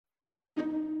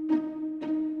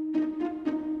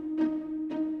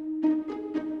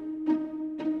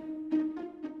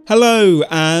Hello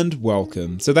and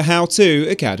welcome to the How To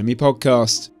Academy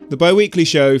podcast, the bi-weekly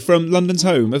show from London's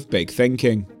home of big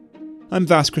thinking. I'm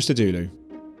Vas Christodoulou.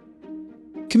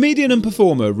 Comedian and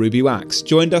performer Ruby Wax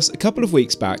joined us a couple of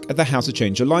weeks back at the How to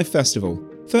Change Your Life festival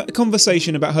for a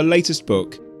conversation about her latest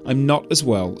book, I'm Not As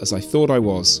Well As I Thought I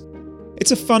Was.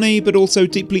 It's a funny but also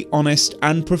deeply honest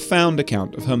and profound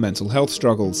account of her mental health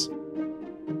struggles.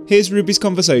 Here's Ruby's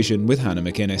conversation with Hannah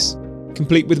McInnes,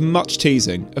 complete with much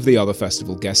teasing of the other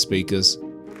festival guest speakers.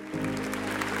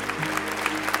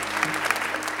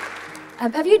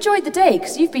 Have you enjoyed the day?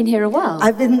 Because you've been here a while.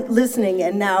 I've been listening,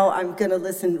 and now I'm going to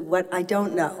listen what I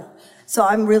don't know. So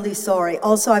I'm really sorry.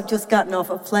 Also, I've just gotten off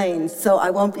a plane, so I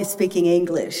won't be speaking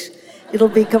English. It'll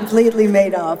be completely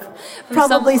made up.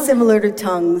 Probably similar to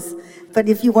tongues. But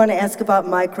if you want to ask about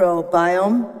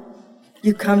microbiome,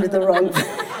 you come to the wrong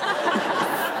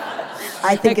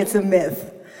I think it's a myth.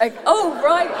 Oh,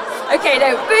 right. Okay,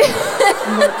 no.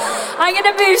 I'm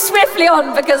going to move swiftly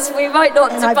on because we might not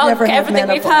debunk everything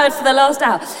we've heard for the last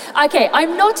hour. Okay,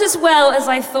 I'm not as well as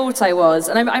I thought I was.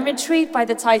 And I'm intrigued by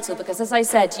the title because, as I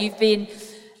said, you've been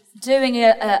doing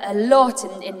a lot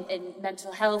in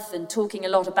mental health and talking a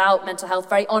lot about mental health,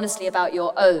 very honestly about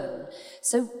your own.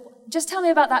 So just tell me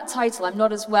about that title, I'm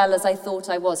Not As Well As I Thought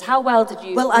I Was. How well did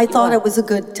you... Well, I thought it was a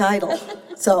good title,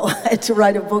 so I had to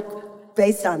write a book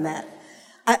based on that.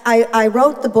 I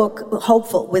wrote the book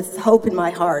hopeful, with hope in my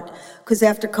heart, because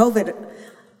after COVID,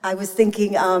 I was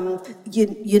thinking,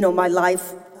 you know, my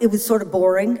life, it was sort of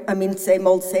boring. I mean, same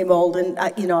old, and,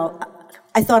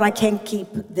 I thought I can't keep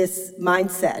this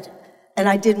mindset. And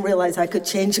I didn't realize I could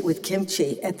change it with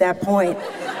kimchi at that point.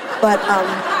 But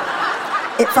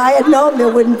if I had known,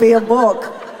 there wouldn't be a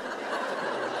book.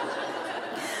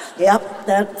 Yep,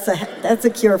 that's a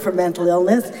cure for mental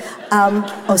illness.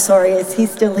 Oh, sorry, is he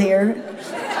still here?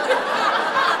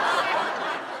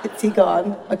 Is he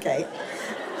gone? Okay.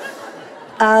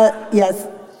 Yes.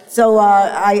 So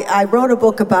I wrote a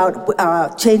book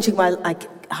about changing my... I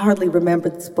hardly remember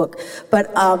this book,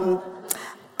 but...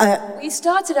 you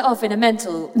started it off in a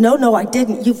mental... No, I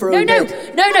didn't. You've ruined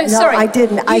it. No, sorry. No, I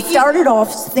didn't. I started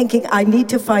off thinking I need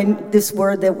to find this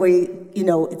word that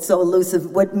it's so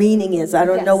elusive, what meaning is. I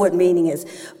don't know what meaning is.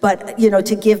 But,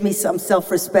 to give me some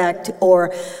self-respect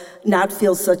or not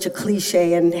feel such a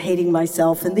cliche and hating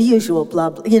myself and the usual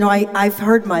blah, blah. I've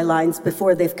heard my lines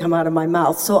before they've come out of my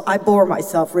mouth, so I bore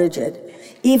myself rigid.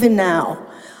 Even now,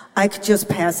 I could just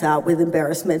pass out with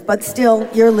embarrassment, but still,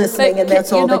 you're listening, and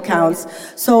that's all that counts.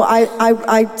 So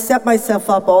I set myself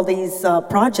up all these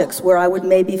projects where I would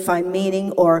maybe find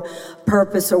meaning or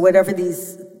purpose or whatever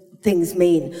these things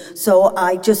mean. So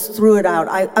I just threw it out.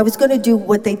 I was going to do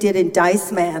what they did in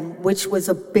Dice Man, which was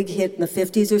a big hit in the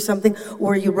 50s or something,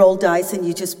 where you roll dice and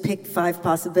you just pick 5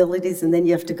 possibilities and then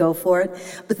you have to go for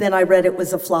it. But then I read it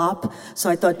was a flop, so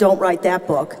I thought, don't write that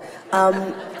book.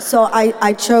 So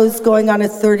I chose going on a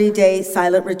 30-day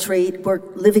silent retreat. We're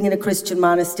living in a Christian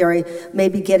monastery,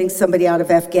 maybe getting somebody out of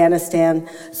Afghanistan,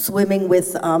 swimming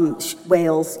with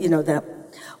whales, that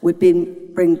would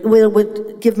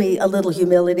give me a little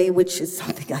humility, which is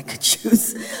something I could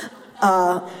choose.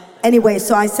 Anyway,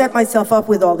 so I set myself up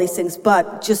with all these things,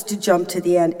 but just to jump to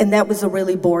the end, and that was a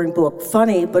really boring book.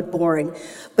 Funny, but boring.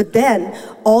 But then,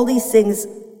 all these things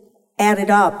added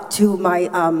up to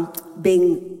my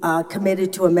being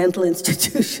committed to a mental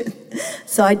institution.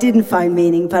 So I didn't find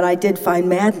meaning, but I did find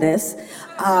madness.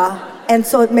 And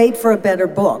so it made for a better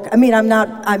book. I mean,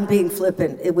 I'm being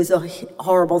flippant. It was a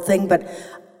horrible thing, but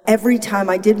every time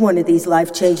I did one of these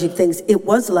life-changing things, it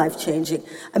was life-changing.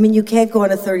 I mean, you can't go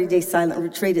on a 30-day silent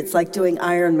retreat. It's like doing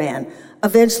Iron Man.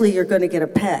 Eventually, you're going to get a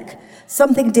peck.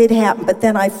 Something did happen, but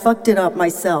then I fucked it up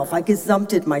myself. I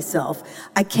gazumpted myself.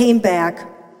 I came back.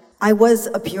 I was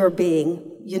a pure being.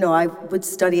 I would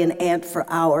study an ant for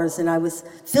hours, and I was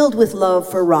filled with love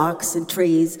for rocks and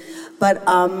trees. But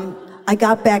I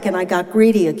got back, and I got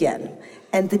greedy again.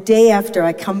 And the day after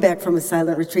I come back from a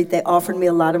silent retreat, they offered me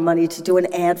a lot of money to do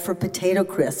an ad for potato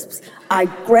crisps. I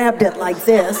grabbed it like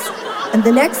this, and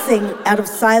the next thing, out of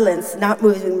silence, not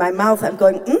moving my mouth, I'm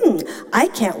going, I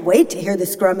can't wait to hear the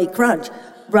scrummy crunch,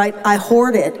 right? I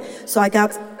hoard it. So I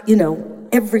got,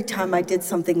 every time I did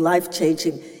something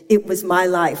life-changing, it was my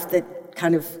life that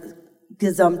kind of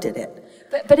gazumpted it.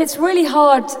 But it's really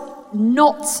hard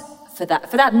not for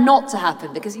that not to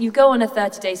happen, because you go on a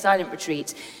 30-day silent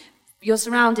retreat, you're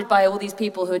surrounded by all these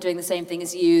people who are doing the same thing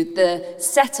as you. The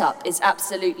setup is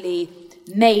absolutely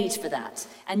made for that.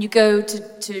 And you go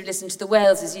to listen to the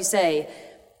whales, as you say.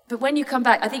 But when you come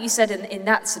back, I think you said in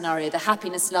that scenario, the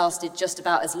happiness lasted just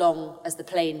about as long as the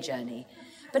plane journey.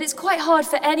 But it's quite hard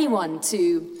for anyone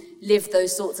to live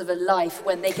those sorts of a life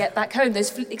when they get back home.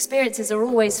 Those experiences are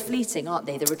always fleeting, aren't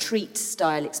they? The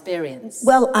retreat-style experience.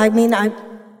 Well, I mean,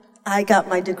 I got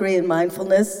my degree in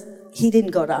mindfulness. He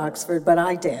didn't go to Oxford, but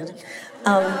I did.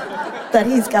 But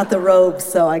he's got the robes,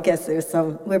 so I guess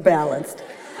we're balanced.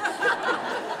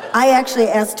 I actually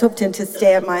asked Tupten to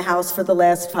stay at my house for the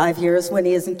last 5 years when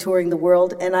he isn't touring the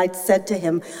world, and I said to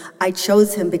him, I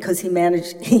chose him because he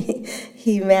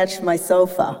matched my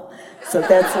sofa. So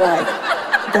that's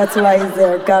why he's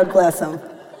there. God bless him.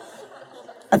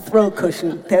 A throw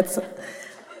cushion.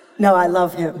 No, I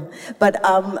love him. But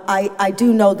I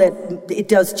do know that it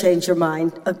does change your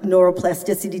mind.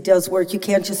 Neuroplasticity does work. You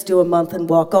can't just do a month and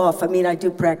walk off. I mean, I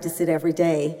do practice it every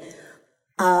day.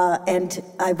 And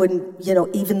I wouldn't,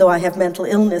 even though I have mental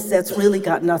illness, that's really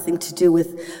got nothing to do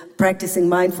with practicing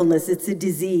mindfulness. It's a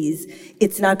disease.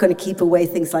 It's not going to keep away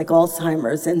things like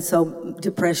Alzheimer's. And so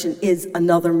depression is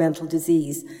another mental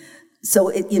disease.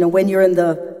 So, when you're in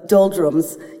the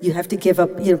doldrums, you have to give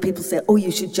up, people say, oh,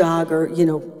 you should jog or,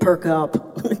 perk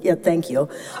up. Yeah, thank you.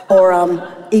 Or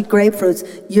eat grapefruits.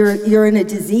 You're in a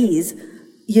disease,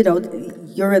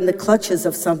 you're in the clutches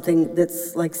of something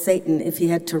that's like Satan. If he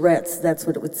had Tourette's, that's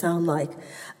what it would sound like.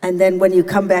 And then when you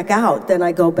come back out, then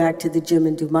I go back to the gym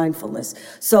and do mindfulness.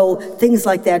 So things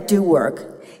like that do work.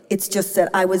 It's just that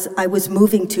I was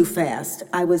moving too fast.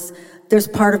 There's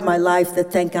part of my life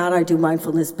that, thank God, I do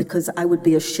mindfulness, because I would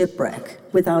be a shipwreck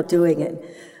without doing it.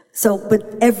 So,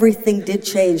 but everything did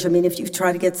change. I mean, if you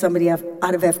try to get somebody out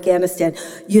of Afghanistan,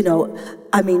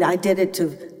 I did it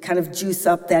to kind of juice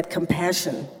up that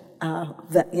compassion,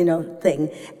 thing.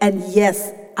 And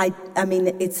yes, I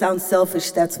mean, it sounds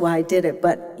selfish, that's why I did it,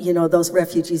 but, those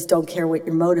refugees don't care what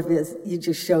your motive is, you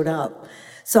just showed up.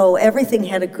 So everything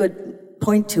had a good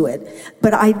point to it.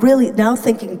 But I really, now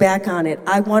thinking back on it,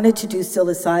 I wanted to do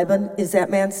psilocybin. Is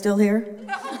that man still here?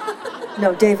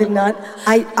 No, David Nutt.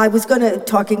 I was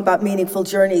talking about meaningful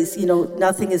journeys.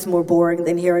 Nothing is more boring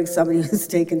than hearing somebody who's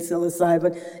taken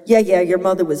psilocybin. Yeah, your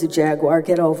mother was a jaguar,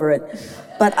 get over it.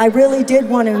 But I really did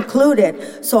want to include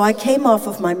it. So I came off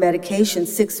of my medication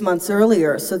 6 months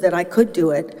earlier so that I could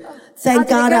do it. Thank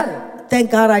God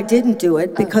I didn't do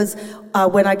it, because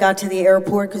when I got to the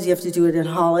airport, because you have to do it in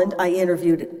Holland, I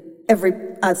interviewed every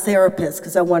therapist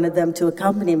because I wanted them to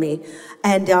accompany me.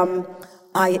 And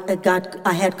I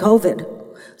had COVID,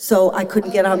 so I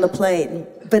couldn't get on the plane.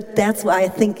 But that's why I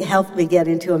think helped me get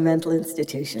into a mental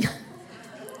institution.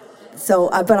 So,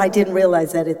 but I didn't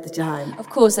realize that at the time. Of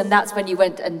course, and that's when you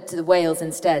went to Wales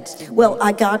instead. Well,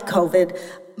 I got COVID.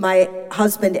 My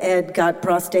husband, Ed, got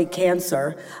prostate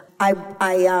cancer.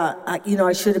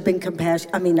 I should have been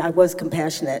compassionate. I mean, I was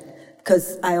compassionate,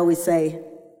 because I always say,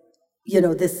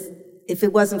 if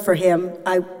it wasn't for him,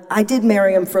 I did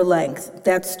marry him for length.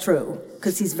 That's true,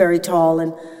 because he's very tall,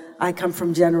 and I come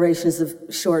from generations of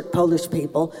short Polish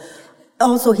people.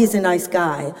 Also, he's a nice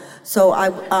guy. So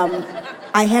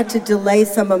I had to delay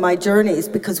some of my journeys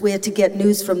because we had to get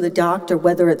news from the doctor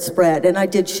whether it spread, and I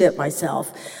did shit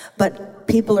myself. But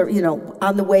people are,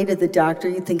 on the way to the doctor,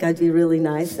 you think I'd be really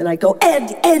nice, and I go,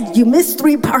 Ed, you missed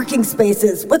 3 parking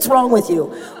spaces. What's wrong with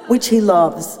you? Which he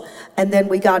loves. And then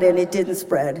we got in, it didn't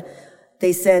spread.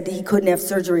 They said he couldn't have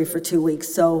surgery for 2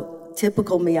 weeks, so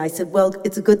typical me, I said, well,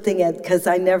 it's a good thing, Ed, because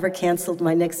I never canceled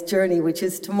my next journey, which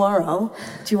is tomorrow.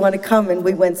 Do you want to come? And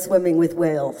we went swimming with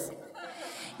whales.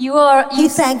 He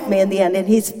thanked me in the end, and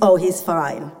he's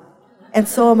fine. And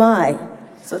so am I.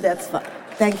 So that's fine.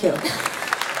 Thank you.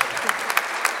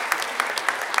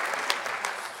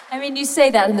 I mean, you say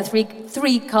that in the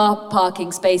three car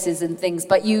parking spaces and things,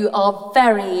 but you are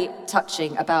very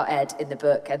touching about Ed in the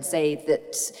book and say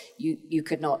that you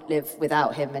could not live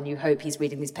without him, and you hope he's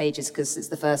reading these pages because it's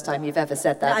the first time you've ever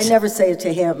said that. I never say it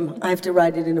to him. I have to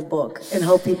write it in a book and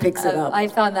hope he picks it up. I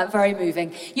found that very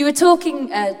moving. You were talking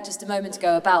just a moment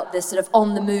ago about this sort of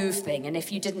on-the-move thing, and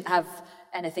if you didn't have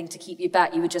anything to keep you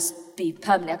back, you would just be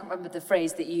permanently. I can't remember the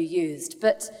phrase that you used,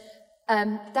 but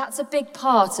that's a big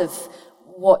part of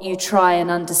what you try and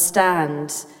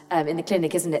understand in the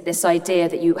clinic, isn't it? This idea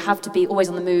that you have to be always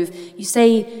on the move. You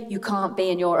say you can't be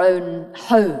in your own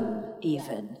home,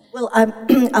 even. Well,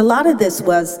 a lot of this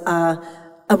was a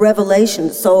revelation.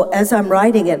 So as I'm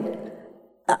writing it,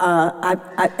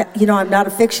 I'm not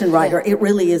a fiction writer. It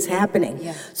really is happening.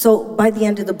 Yeah. So by the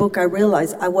end of the book, I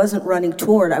realized I wasn't running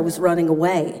toward, I was running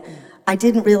away. I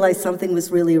didn't realize something was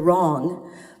really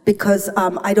wrong because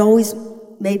I'd always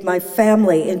made my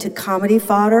family into comedy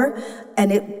fodder,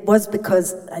 and it was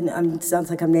because, it sounds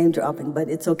like I'm name dropping, but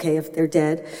it's okay if they're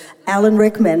dead. Alan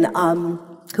Rickman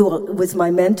who was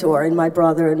my mentor and my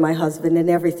brother and my husband and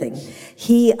everything.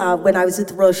 He, when I was at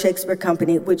the Royal Shakespeare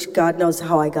Company, which God knows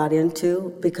how I got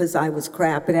into because I was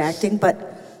crap at acting,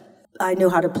 but I knew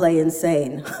how to play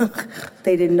insane.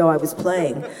 They didn't know I was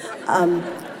playing.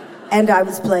 And I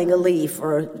was playing a leaf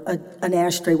or an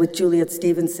ashtray with Juliet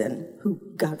Stevenson, who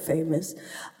got famous.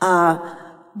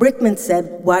 Rickman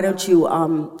said, why don't you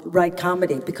write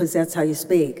comedy, because that's how you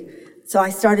speak. So I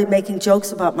started making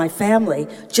jokes about my family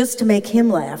just to make him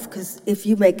laugh, because if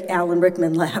you make Alan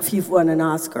Rickman laugh, you've won an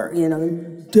Oscar, you know,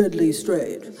 deadly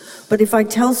straight. But if I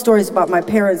tell stories about my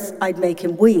parents, I'd make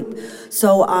him weep.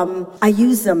 So I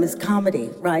use them as comedy,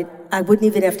 right? I wouldn't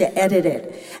even have to edit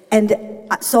it. And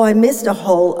so I missed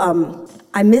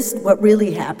I missed what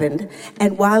really happened.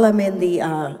 And while I'm in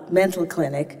the mental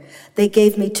clinic, they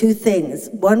gave me two things.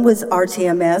 One was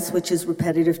RTMS, which is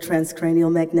repetitive transcranial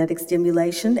magnetic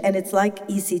stimulation, and it's like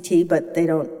ECT, but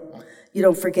you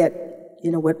don't forget,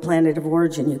 you know, what planet of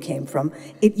origin you came from.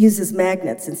 It uses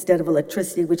magnets instead of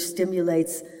electricity, which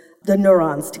stimulates the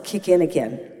neurons to kick in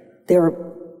again.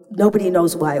 Nobody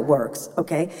knows why it works,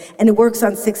 okay? And it works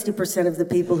on 60% of the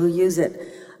people who use it.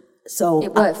 So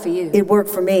it worked for you. It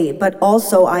worked for me, but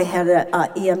also I had a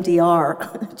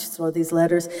EMDR, just throw these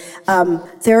letters,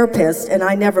 therapist, and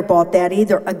I never bought that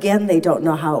either. Again, they don't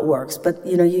know how it works, but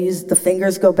you know, you use the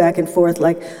fingers, go back and forth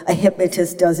like a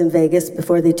hypnotist does in Vegas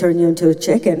before they turn you into a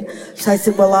chicken. So I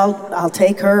said, well, I'll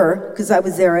take her, because I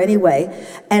was there anyway.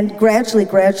 And gradually,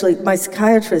 my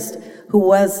psychiatrist, who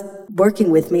was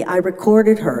working with me, I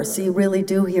recorded her, so you really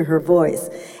do hear her voice.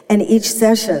 And each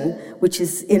session, which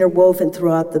is interwoven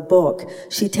throughout the book,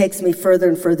 she takes me further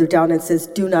and further down and says,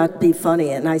 do not be funny.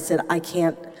 And I said, I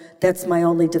can't, that's my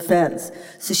only defense.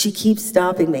 So she keeps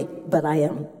stopping me, but I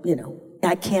am, you know,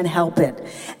 I can't help it.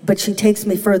 But she takes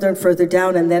me further and further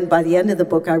down, and then by the end of the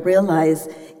book, I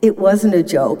realized it wasn't a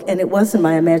joke, and it wasn't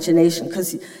my imagination,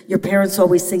 because your parents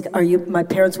always think, my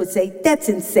parents would say, that's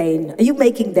insane. Are you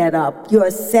making that up? You're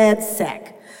a sad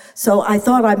sack. So I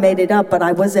thought I made it up, but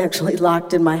I was actually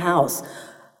locked in my house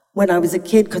when I was a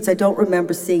kid, because I don't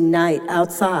remember seeing night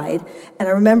outside. And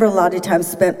I remember a lot of time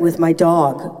spent with my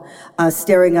dog,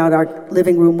 staring out our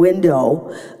living room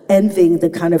window, envying the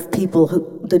kind of people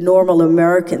who the normal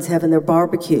Americans have in their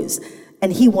barbecues.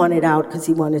 And he wanted out because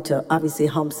he wanted to obviously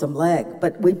hump some leg,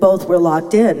 but we both were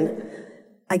locked in.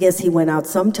 I guess he went out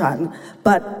sometime.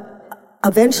 But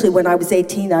eventually when I was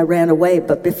 18, I ran away,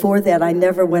 but before that, I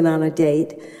never went on a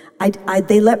date.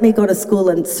 They let me go to school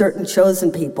and certain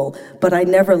chosen people, but I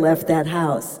never left that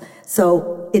house.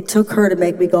 So it took her to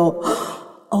make me go,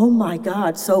 oh my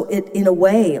God. So in a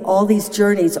way, all these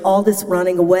journeys, all this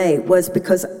running away was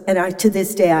because, and to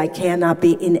this day, I cannot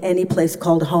be in any place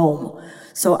called home.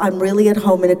 So I'm really at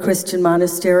home in a Christian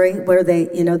monastery where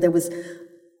there was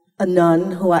a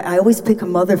nun who I always pick a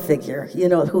mother figure,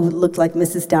 who looked like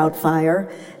Mrs. Doubtfire,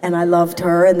 and I loved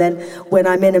her. And then when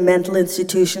I'm in a mental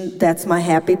institution, that's my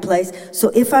happy place.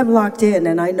 So if I'm locked in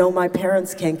and I know my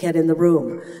parents can't get in the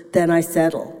room, then I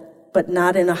settle. But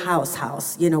not in a house,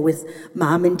 with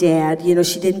mom and dad.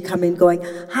 She didn't come in going,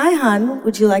 hi, hon,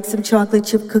 would you like some chocolate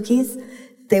chip cookies?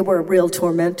 They were real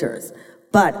tormentors.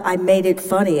 But I made it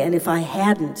funny, and if I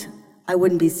hadn't, I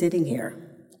wouldn't be sitting here.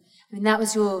 I mean, that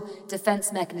was your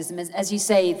defense mechanism. As you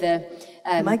say,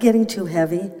 Am I getting too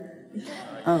heavy?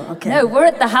 Oh, okay. No, we're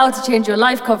at the How to Change Your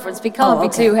Life conference. We can't be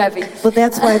too heavy. Well,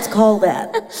 that's why it's called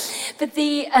that. But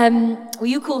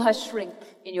you call her Shrink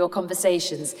in your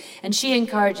conversations, and she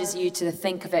encourages you to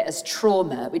think of it as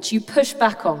trauma, which you push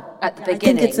back on at the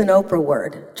beginning. I think it's an Oprah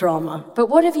word, trauma. But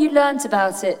what have you learned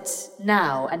about it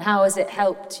now, and how has it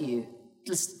helped you?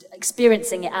 Just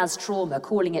experiencing it as trauma,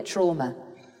 calling it trauma.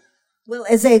 Well,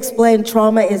 as I explained,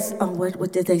 trauma is,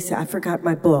 what did they say? I forgot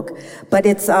my book. But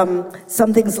it's,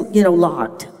 something's,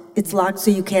 locked. It's locked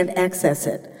so you can't access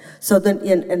it. So then,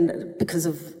 and because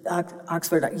of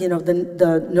Oxford,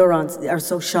 the neurons are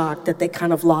so shocked that they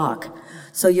kind of lock.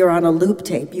 So you're on a loop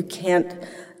tape. You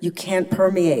can't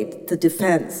permeate the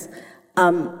defense.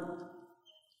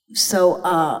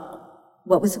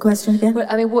 What was the question again? Well,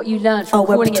 I mean, what you learned from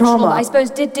calling it trauma. I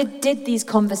suppose, did these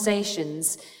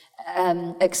conversations,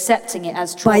 accepting it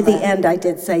as trauma? By the end, I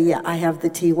did say, yeah, I have the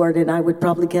T word, and I would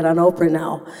probably get on Oprah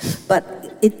now. But,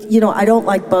 I don't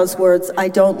like buzzwords. I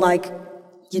don't like,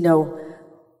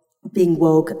 being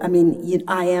woke. I mean,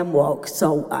 I am woke,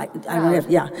 so I don't have,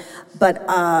 yeah. But,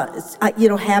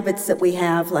 habits that we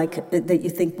have, like, that you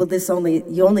think, well,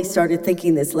 you only started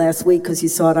thinking this last week because you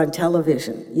saw it on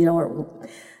television, or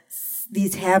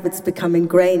these habits become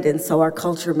ingrained, and so our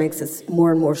culture makes us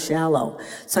more and more shallow.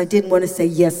 So I didn't want to say,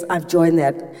 yes, I've joined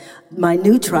that. My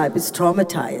new tribe is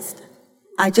traumatized.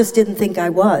 I just didn't think I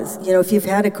was. You know, if you've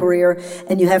had a career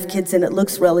and you have kids and it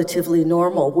looks relatively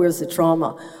normal, where's the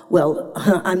trauma? Well,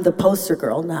 I'm the poster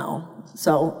girl now.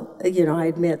 So, you know, I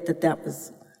admit that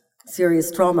was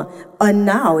serious trauma. And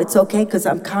now it's okay because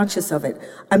I'm conscious of it.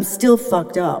 I'm still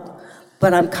fucked up,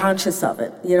 but I'm conscious of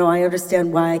it. You know, I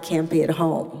understand why I can't be at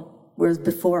home. Whereas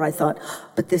before I thought,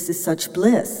 but this is such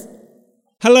bliss.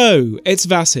 Hello, it's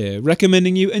Vas here,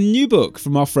 recommending you a new book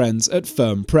from our friends at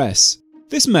Firm Press.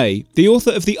 This May, the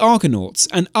author of The Argonauts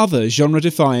and other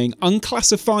genre-defying,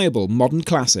 unclassifiable modern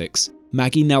classics,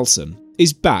 Maggie Nelson,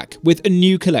 is back with a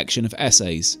new collection of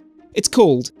essays. It's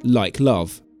called Like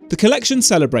Love. The collection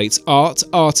celebrates art,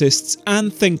 artists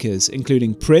and thinkers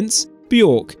including Prince,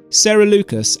 Bjork, Sarah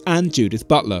Lucas and Judith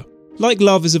Butler. Like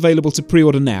Love is available to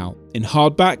pre-order now in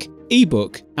hardback,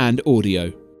 ebook and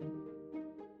audio.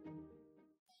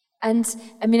 And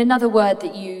I mean, another word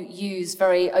that you use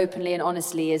very openly and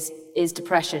honestly is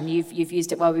depression. You've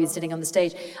used it while we were sitting on the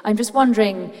stage. I'm just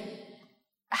wondering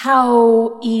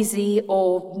how easy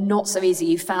or not so easy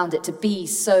you found it to be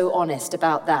so honest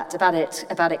about that, about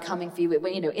it coming for you.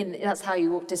 You know, that's how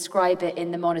you describe it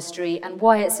in the monastery, and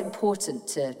why it's important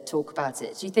to talk about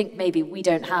it. Do you think maybe we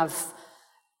don't have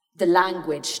the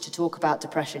language to talk about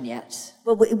depression yet?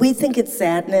 Well, we think it's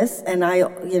sadness, and I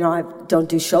don't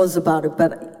do shows about it,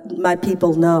 but my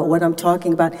people know what I'm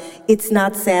talking about. It's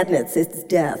not sadness, it's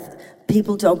death.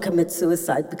 People don't commit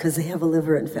suicide because they have a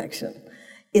liver infection.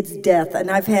 It's death.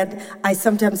 And I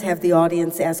sometimes have the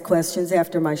audience ask questions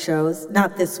after my shows.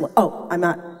 Not this one. Oh,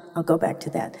 I'll go back to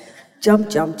that. Jump,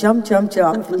 jump, jump, jump,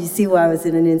 jump. And you see why I was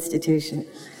in an institution.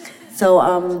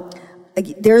 So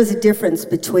there is a difference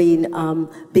between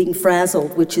being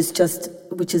frazzled, which is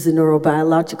a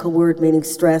neurobiological word meaning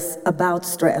stress, about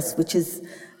stress, which is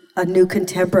a new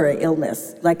contemporary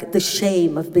illness, like the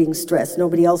shame of being stressed.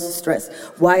 Nobody else is stressed.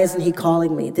 Why isn't he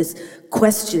calling me? This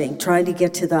questioning, trying to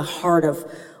get to the heart of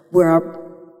where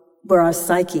our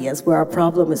psyche is, where our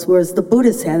problem is. Whereas the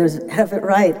Buddhists have it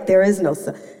right. There is no...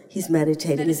 He's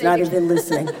meditating. He's not even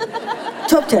listening.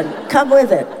 Thupten, come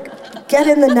with it. Get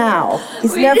in the now.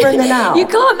 He's never in the now. You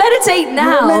can't meditate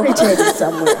now. You're meditating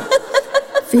somewhere.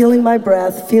 feeling my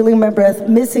breath,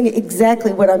 missing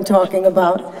exactly what I'm talking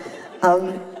about.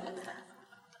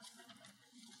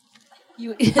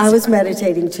 I was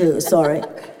meditating too, sorry.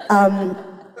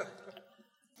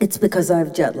 It's because I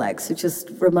have jet lag, so just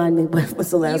remind me what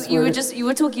was the last word. You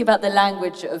were talking about the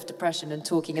language of depression and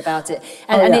talking about it,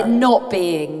 and it not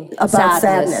being about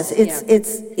sadness.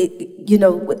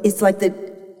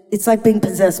 It's like being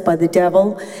possessed by the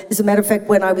devil. As a matter of fact,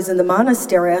 when I was in the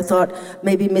monastery, I thought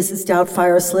maybe Mrs.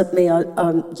 Doubtfire slipped me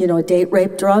a date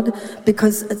rape drug,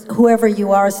 because whoever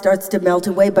you are starts to melt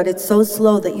away, but it's so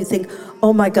slow that you think,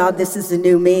 oh my God, this is the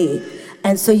new me.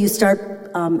 And so you start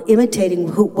imitating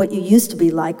what you used to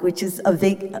be like, which is a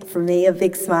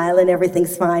big smile and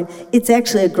everything's fine. It's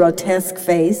actually a grotesque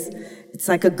face. It's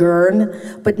like a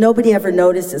gurn, but nobody ever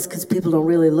notices because people don't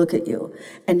really look at you.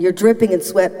 And you're dripping in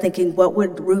sweat thinking, what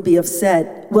would Ruby have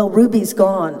said? Well, Ruby's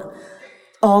gone.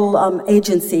 All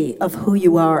agency of who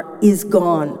you are is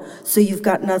gone. So you've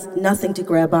got nothing to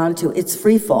grab onto. It's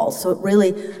free fall. So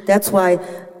that's why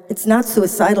it's not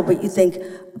suicidal, but you think,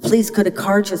 please, could a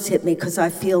car just hit me because I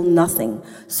feel nothing.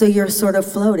 So you're sort of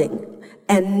floating.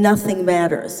 And nothing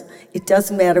matters. It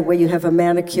doesn't matter where you have a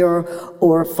manicure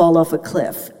or fall off a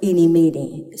cliff, eeny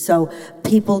meeny. So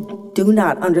people do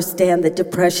not understand that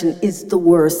depression is the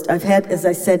worst. I've had, as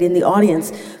I said in the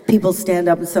audience, people stand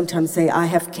up and sometimes say, I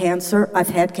have cancer, I've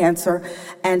had cancer,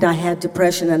 and I had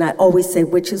depression. And I always say,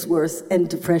 which is worse? And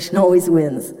depression always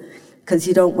wins. Because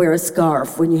you don't wear a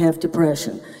scarf when you have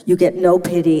depression. You get no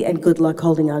pity and good luck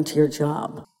holding on to your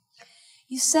job.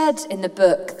 You said in the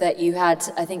book that you had,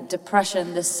 I think,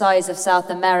 depression the size of South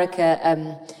America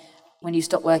when you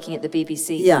stopped working at the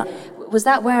BBC. Yeah. Was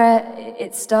that where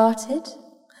it started?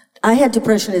 I had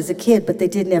depression as a kid, but they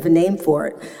didn't have a name for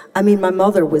it. I mean, my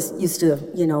mother used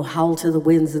to, howl to the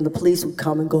winds, and the police would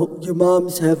come and go, your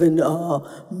mom's having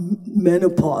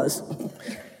menopause.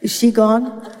 Is she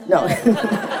gone? No.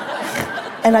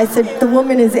 And I said, the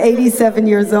woman is 87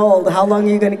 years old. How long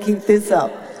are you going to keep this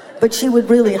up? But she would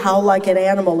really howl like an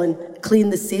animal and clean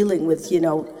the ceiling with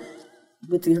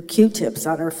her Q-tips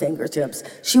on her fingertips.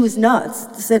 She was nuts.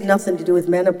 This had nothing to do with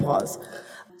menopause.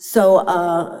 So,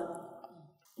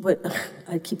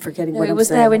 I keep forgetting what I'm saying. It was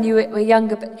there when you were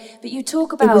younger, but you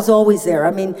talk about... It was always there.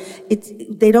 I mean,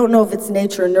 they don't know if it's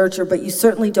nature or nurture, but you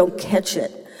certainly don't catch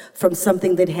it from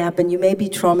something that happened. You may be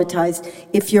traumatized.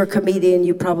 If you're a comedian,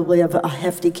 you probably have a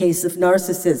hefty case of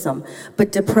narcissism.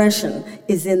 But depression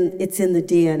it's in the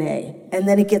DNA. And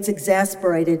then it gets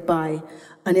exasperated by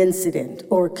an incident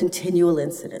or continual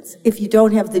incidents. If you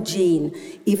don't have the gene,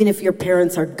 even if your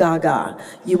parents are gaga,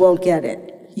 you won't get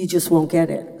it. You just won't get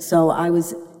it. So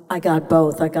I got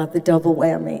both. I got the double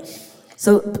whammy.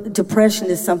 So depression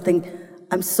is something,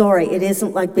 I'm sorry, it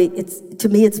isn't like, to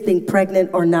me it's being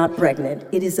pregnant or not pregnant.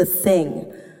 It is a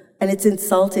thing. And it's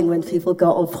insulting when people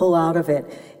go, oh, pull out of it.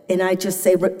 And I just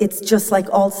say, it's just like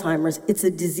Alzheimer's. It's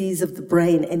a disease of the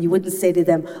brain. And you wouldn't say to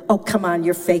them, oh, come on,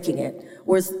 you're faking it.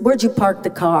 Where'd you park the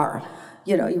car?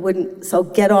 You wouldn't, so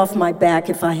get off my back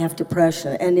if I have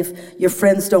depression. And if your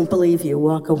friends don't believe you,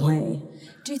 walk away.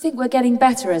 Do you think we're getting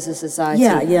better as a society?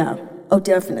 Yeah. Oh,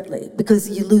 definitely. Because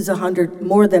you lose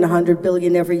more than 100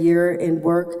 billion every year in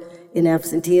work, in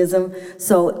absenteeism.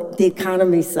 So the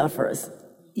economy suffers.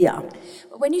 Yeah.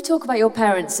 When you talk about your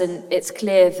parents, and it's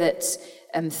clear that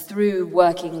through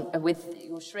working with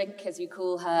your shrink, as you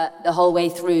call her, the whole way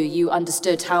through, you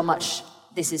understood how much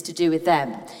this is to do with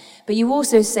them. But you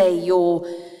also say your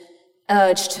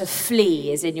urge to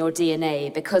flee is in your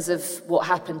DNA because of what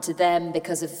happened to them,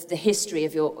 because of the history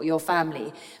of your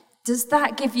family. Does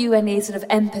that give you any sort of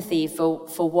empathy for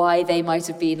why they might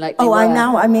have been like they were?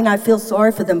 I feel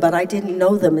sorry for them, but I didn't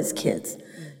know them as kids.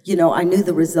 I knew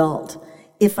the result.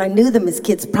 If I knew them as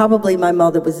kids, probably my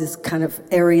mother was this kind of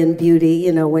Aryan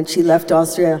beauty. When she left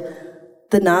Austria,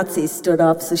 the Nazis stood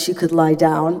up so she could lie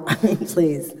down. I mean,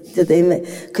 please,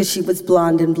 because she was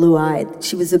blonde and blue-eyed.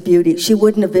 She was a beauty. She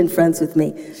wouldn't have been friends with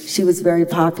me. She was very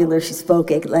popular. She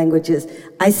spoke 8 languages.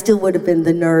 I still would have been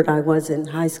the nerd I was in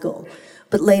high school.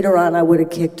 But later on, I would have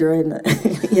kicked her in.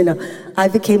 I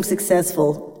became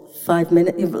successful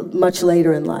much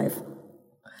later in life.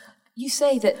 You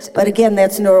say that... But again,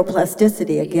 that's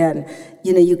neuroplasticity again.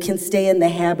 You can stay in the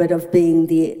habit of being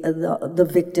the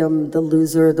victim, the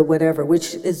loser, the whatever,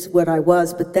 which is what I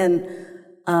was. But then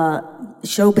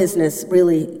show business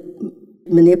really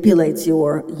manipulates you,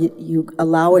 or you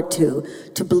allow it to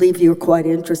believe you're quite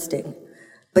interesting.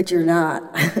 But you're not.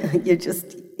 You're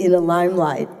just in a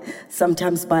limelight,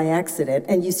 sometimes by accident,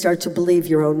 and you start to believe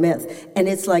your own myth. And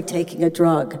it's like taking a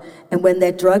drug. And when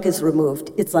that drug is removed,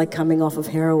 it's like coming off of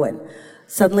heroin.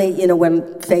 Suddenly,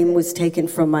 when fame was taken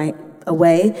from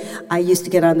away, I used to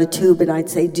get on the tube and I'd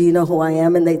say, do you know who I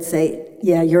am? And they'd say,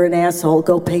 yeah, you're an asshole,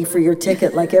 go pay for your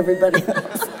ticket like everybody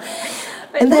else.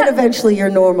 And then eventually you're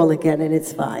normal again and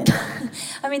it's fine.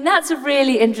 I mean, that's a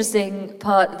really interesting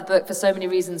part of the book for so many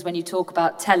reasons when you talk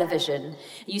about television.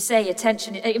 You say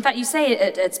attention, in fact, you say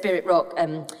it at Spirit Rock,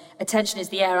 attention is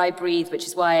the air I breathe, which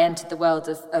is why I entered the world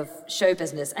of show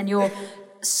business. And you're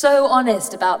so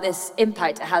honest about this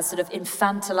impact it has, sort of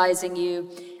infantilizing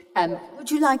you. Would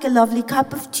you like a lovely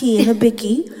cup of tea and a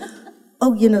bicky?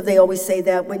 Oh, they always say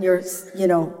that when you're,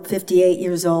 58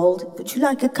 years old. Would you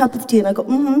like a cup of tea? And I go,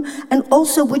 mm-hmm. And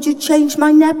also, would you change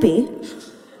my nappy?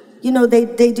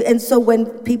 They do. And so when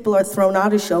people are thrown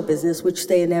out of show business, which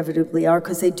they inevitably are,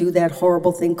 because they do that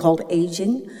horrible thing called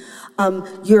aging,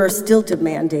 you're still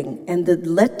demanding. And the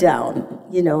letdown,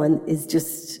 and is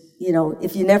just,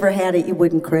 if you never had it, you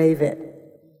wouldn't crave it.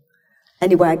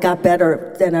 Anyway, I got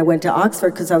better. Then I went to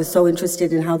Oxford because I was so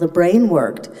interested in how the brain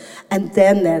worked. And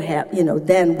then that happened,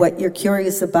 then what you're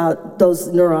curious about, those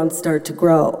neurons start to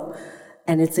grow.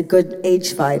 And it's a good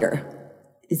age fighter.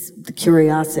 It's the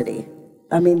curiosity.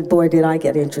 I mean, boy, did I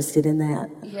get interested in that.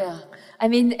 Yeah. I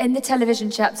mean, in the television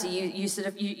chapter,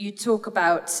 you talk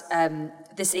about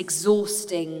this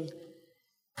exhausting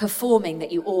performing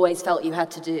that you always felt you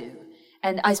had to do.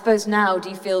 And I suppose now,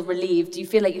 do you feel relieved? Do you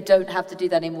feel like you don't have to do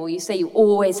that anymore? You say you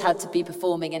always had to be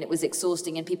performing and it was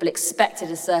exhausting and people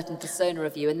expected a certain persona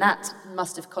of you, and that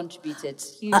must have contributed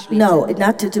hugely. No,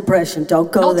 not to depression.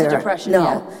 Don't go there. Not to depression, no.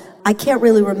 Yeah. I can't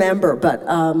really remember, but,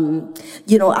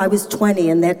 I was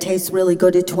 20 and that tastes really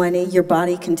good at 20. Your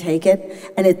body can take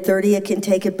it. And at 30, it can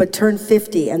take it, but turn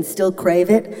 50 and still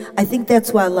crave it. I think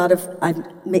that's why a lot of,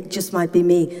 just might be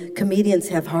me, comedians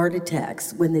have heart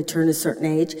attacks when they turn a certain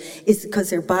age. It's because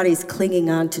their body's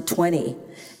clinging on to 20.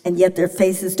 And yet their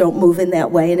faces don't move in that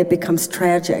way and it becomes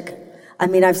tragic. I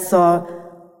mean,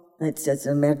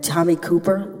 Tommy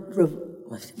Cooper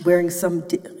wearing some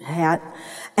hat.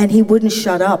 And he wouldn't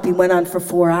shut up. He went on for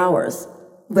 4 hours.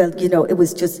 Well, it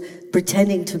was just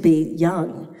pretending to be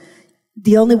young.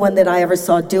 The only one that I ever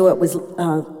saw do it was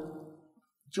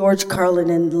George Carlin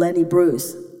and Lenny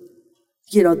Bruce.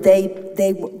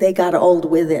 They got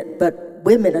old with it, but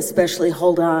women especially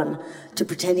hold on to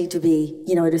pretending to be,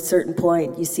 at a certain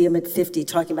point. You see them at 50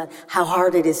 talking about how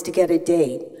hard it is to get a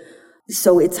date.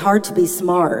 So it's hard to be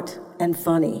smart and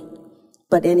funny.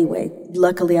 But anyway,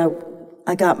 luckily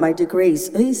I got my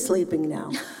degrees. He's sleeping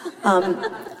now.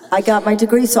 I got my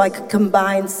degree so I could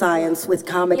combine science with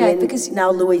comedy, Yeah, because and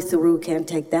now Louis Theroux can't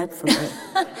take that from me.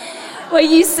 Well,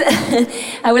 you say,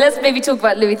 well, let's maybe talk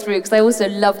about Louis Theroux, because I also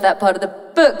love that part of the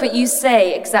book, but you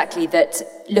say exactly that,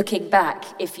 looking back,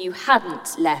 if you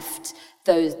hadn't left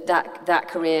that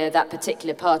career, that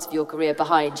particular part of your career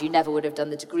behind, you never would have done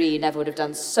the degree, you never would have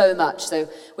done so much. So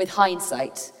with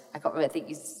hindsight, I can't remember, I think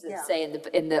you say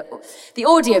in the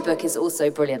audiobook is also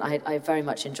brilliant. I very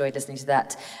much enjoyed listening to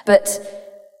that. But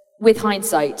with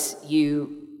hindsight,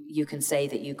 you can say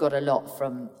that you got a lot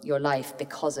from your life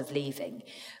because of leaving.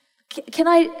 Can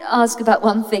I ask about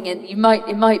one thing? And it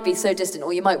might be so distant,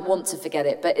 or you might want to forget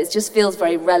it, but it just feels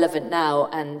very relevant now.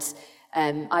 And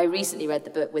I recently read the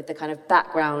book with the kind of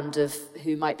background of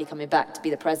who might be coming back to be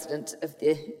the president of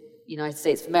the United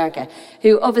States of America,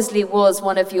 who obviously was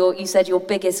one of you said your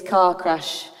biggest car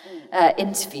crash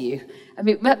interview. I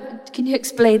mean, can you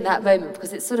explain that moment?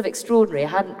 Because it's sort of extraordinary. I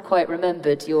hadn't quite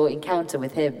remembered your encounter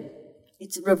with him.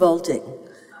 It's revolting.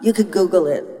 You could Google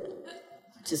it.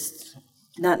 Just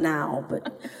not now, but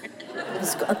it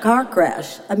was a car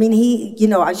crash. I mean,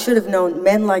 I should have known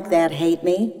men like that hate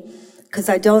me. Because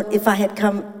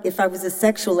if I was a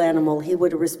sexual animal, he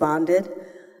would have responded,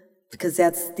 because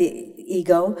that's the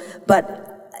ego.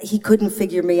 But he couldn't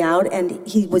figure me out, and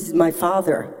he was my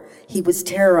father. He was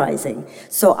terrorizing.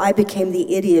 So I became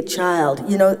the idiot child.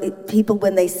 People,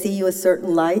 when they see you a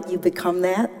certain light, you become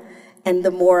that. And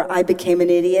the more I became an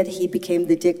idiot, he became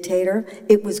the dictator.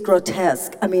 It was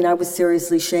grotesque. I mean, I was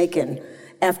seriously shaken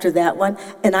after that one.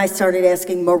 And I started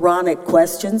asking moronic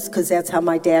questions, because that's how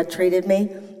my dad treated me.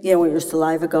 Where your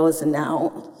saliva goes and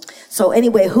now. So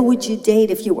anyway, who would you date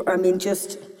if you were,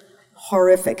 just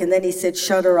horrific. And then he said,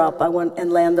 shut her up, I want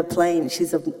and land the plane.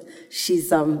 She's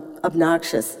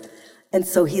obnoxious. And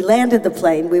so he landed the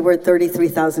plane. We were at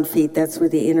 33,000 feet. That's where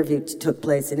the interview took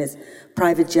place, in his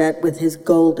private jet with his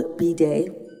gold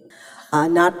bidet.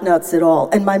 Not nuts at all.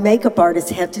 And my makeup artist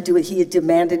had to do it. He had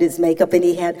demanded his makeup, and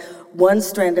he had one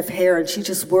strand of hair, and she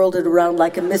just whirled it around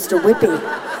like a Mr. Whippy,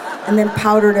 and then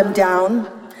powdered him down.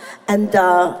 And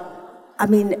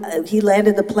he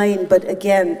landed the plane, but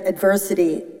again,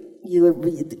 adversity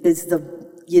is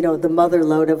the mother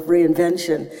lode of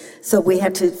reinvention. So we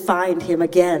had to find him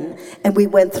again, and we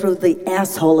went through the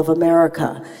asshole of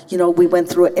America. We went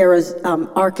through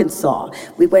Arkansas.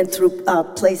 We went through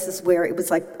places where it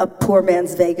was like a poor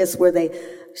man's Vegas, where they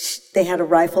had a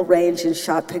rifle range and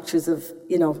shot pictures of,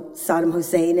 Saddam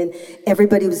Hussein, and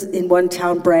everybody was in one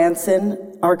town, Branson,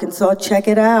 Arkansas. Check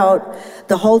it out.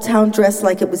 The whole town dressed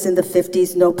like it was in the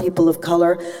 50s, no people of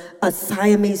color.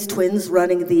 Siamese twins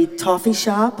running the toffee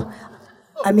shop.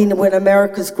 I mean, when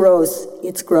America's gross,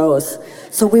 it's gross.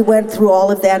 So we went through all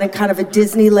of that in kind of a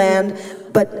Disneyland,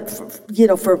 but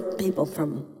for people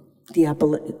from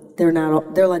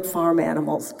they're like farm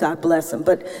animals, God bless them,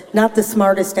 but not the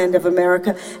smartest end of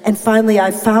America. And finally,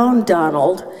 I found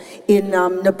Donald in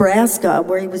Nebraska,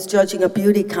 where he was judging a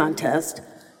beauty contest.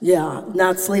 Yeah,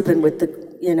 not sleeping with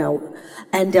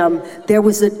and there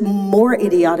was more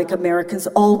idiotic Americans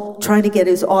all trying to get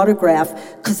his autograph,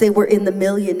 because they were in the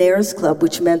Millionaires Club,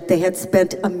 which meant they had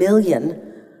spent $1 million,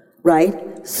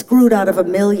 right? Screwed out of $1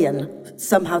 million.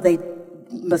 Somehow they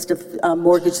must have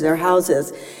mortgaged their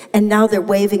houses. And now they're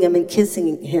waving him and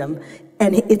kissing him.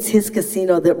 And it's his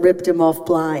casino that ripped him off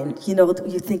blind.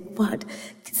 You think, what?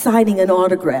 Signing an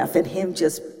autograph and him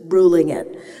just ruling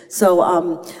it.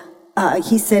 So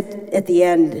he said at the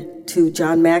end to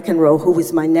John McEnroe, who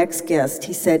was my next guest,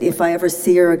 he said, if I ever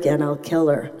see her again, I'll kill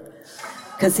her.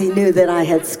 Because he knew that I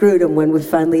had screwed him when we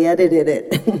finally edited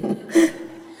it.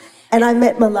 And I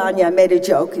met Melania, I made a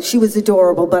joke. She was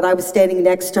adorable, but I was standing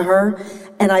next to her,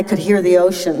 and I could hear the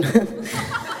ocean.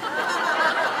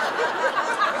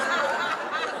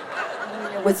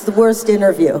 It was the worst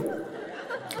interview.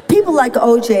 People like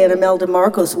OJ and Imelda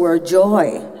Marcos were a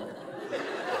joy.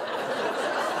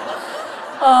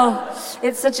 Oh,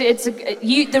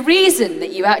 the reason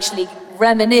that you actually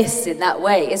reminisce in that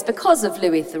way is because of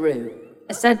Louis Theroux,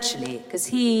 essentially,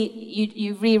 because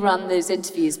you rerun those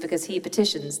interviews because he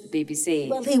petitions the BBC.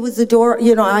 Well, he was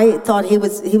I thought he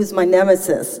was my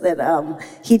nemesis, that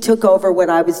he took over what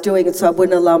I was doing, and so I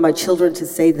wouldn't allow my children to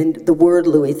say the word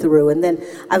Louis Theroux. And then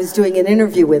I was doing an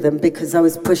interview with him because I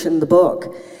was pushing the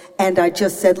book. And I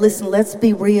just said, listen, let's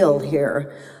be real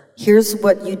here. Here's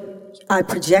what I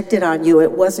projected on you.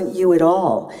 It wasn't you at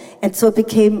all. And so it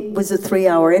was a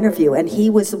 3-hour interview, and he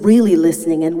was really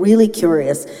listening and really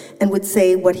curious and would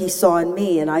say what he saw in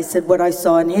me, and I said what I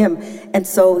saw in him. And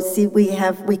so, see, we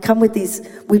come with these,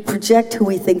 we project who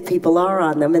we think people are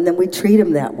on them, and then we treat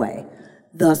them that way.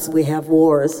 Thus we have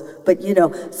wars. But,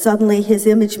 suddenly his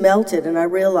image melted, and I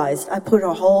realized I put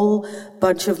a whole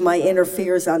bunch of my inner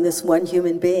fears on this one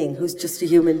human being who's just a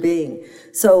human being.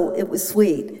 So it was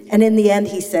sweet. And in the end,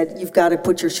 he said, "You've got to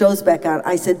put your shows back on."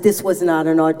 I said, "This was not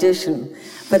an audition,"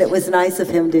 but it was nice of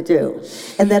him to do.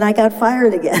 And then I got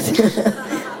fired again.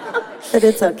 But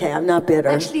it's okay, I'm not bitter.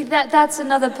 Actually, that's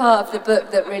another part of the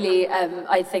book that really,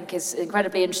 I think, is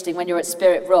incredibly interesting. When you're at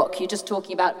Spirit Rock, you're just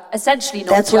talking about essentially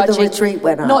not that's judging. That's where the retreat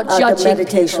went on. Not judging the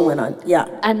meditation people, went on, yeah.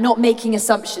 And not making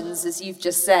assumptions, as you've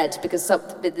just said, because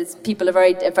people are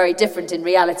very different in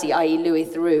reality, i.e. Louis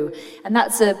Theroux. And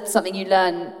that's something you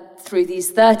learn through these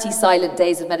 30 silent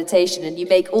days of meditation, and you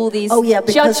make all these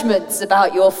judgments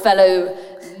about your fellow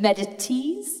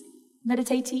meditators?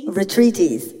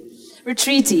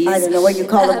 Retreatees. I don't know what you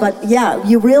call them, but yeah,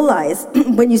 you realize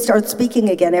when you start speaking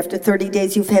again after 30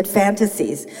 days, you've had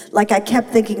fantasies. Like I kept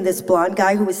thinking this blonde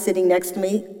guy who was sitting next to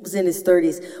me, was in his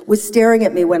 30s, was staring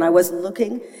at me when I wasn't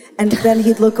looking, and then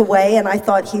he'd look away and I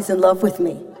thought he's in love with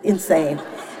me. Insane.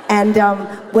 And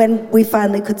when we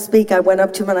finally could speak, I went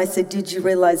up to him and I said, "Did you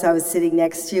realize I was sitting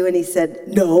next to you?" And he said,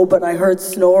 "No, but I heard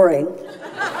snoring."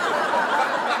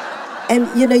 And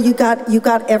you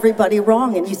got everybody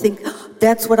wrong, and you think,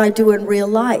 that's what I do in real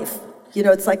life.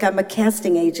 It's like I'm a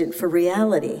casting agent for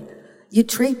reality. You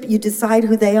decide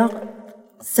who they are.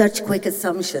 Such quick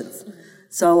assumptions.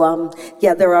 So,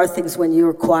 there are things when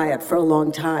you're quiet for a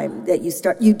long time that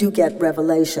you do get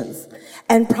revelations.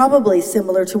 And probably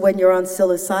similar to when you're on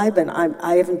psilocybin.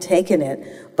 I haven't taken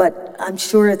it, but I'm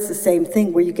sure it's the same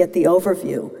thing where you get the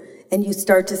overview. And you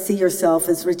start to see yourself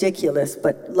as ridiculous,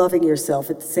 but loving yourself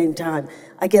at the same time.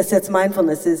 I guess that's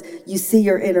mindfulness, is you see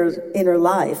your inner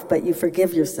life, but you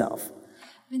forgive yourself.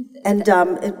 And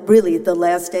really, the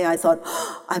last day I thought,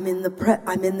 I'm in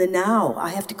the now. I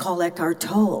have to call Eckhart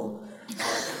Tolle.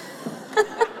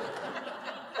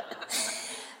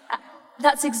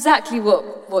 That's exactly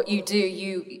what you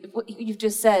do. What you've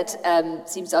just said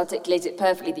seems to articulate it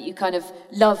perfectly, that you kind of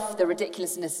love the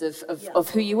ridiculousness of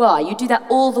who you are. You do that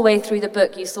all the way through the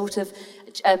book. You sort of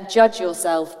judge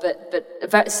yourself, but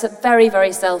very,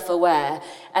 very self-aware.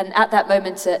 And at that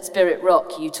moment at Spirit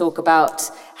Rock, you talk about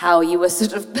how you were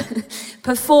sort of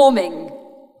performing,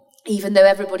 even though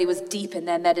everybody was deep in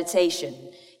their meditation.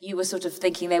 You were sort of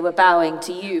thinking they were bowing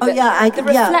to you. But the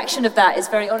reflection of that is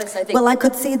very honest, I think. Well, I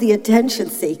could see the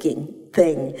attention-seeking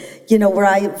thing, where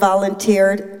I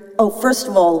volunteered. Oh, first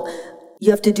of all,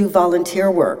 you have to do volunteer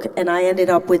work. And I ended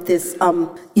up with this,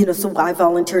 so I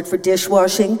volunteered for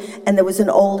dishwashing. And there was an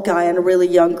old guy and a really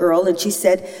young girl. And she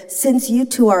said, "Since you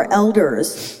two are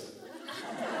elders,"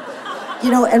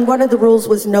 and one of the rules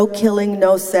was no killing,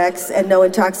 no sex, and no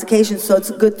intoxication. So it's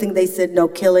a good thing they said no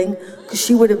killing, because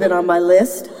she would have been on my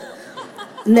list.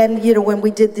 And then, when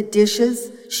we did the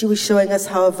dishes, she was showing us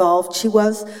how evolved she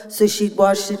was. So she'd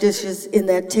wash the dishes in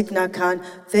that Thich Nhat Hanh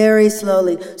very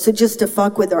slowly. So just to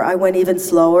fuck with her, I went even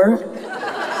slower.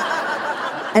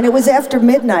 And it was after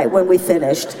midnight when we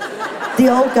finished. The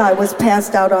old guy was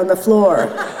passed out on the floor.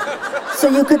 So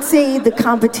you could see the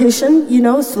competition,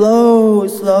 slow.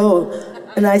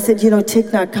 And I said, Thich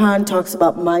Nhat Hanh talks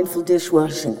about mindful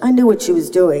dishwashing. I knew what she was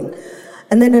doing.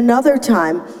 And then another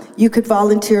time, you could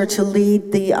volunteer to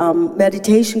lead the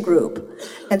meditation group.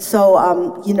 And so,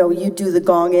 you do the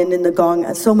gong in and the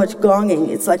gong, so much gonging,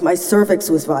 it's like my cervix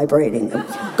was vibrating.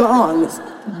 Gongs.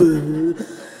 Boo.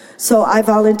 So I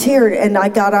volunteered, and I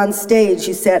got on stage.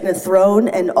 You sat in a throne,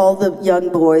 and all the young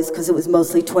boys, because it was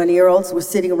mostly 20-year-olds, were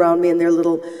sitting around me in their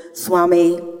little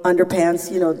Swami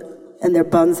underpants, and their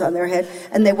buns on their head,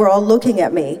 and they were all looking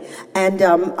at me. And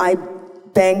I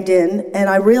banged in, and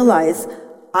I realized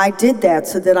I did that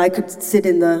so that I could sit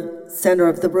in the center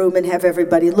of the room and have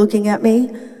everybody looking at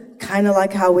me, kind of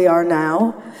like how we are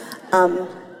now.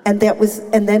 And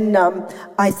then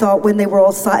I thought when they were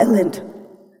all silent,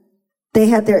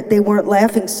 they weren't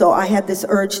laughing, so I had this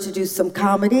urge to do some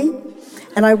comedy.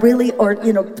 And I really,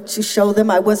 to show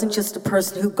them I wasn't just a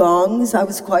person who gongs, I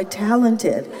was quite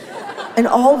talented. And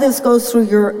all this goes through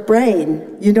your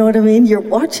brain, you know what I mean? You're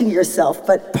watching yourself,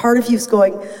 but part of you's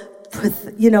going,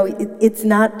 it's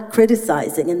not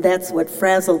criticizing, and that's what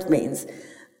frazzled means.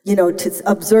 To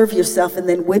observe yourself and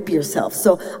then whip yourself.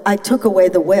 So I took away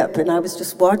the whip, and I was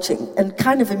just watching and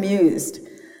kind of amused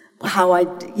how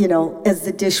as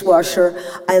the dishwasher,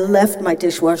 I left my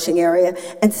dishwashing area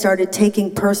and started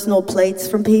taking personal plates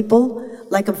from people,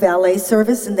 like a valet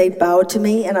service, and they'd bow to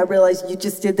me, and I realized you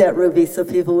just did that, Ruby, so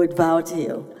people would bow to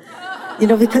you.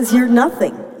 Because you're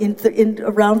nothing. In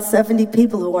around 70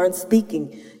 people who aren't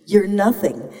speaking, you're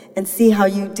nothing. And see how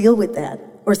you deal with that.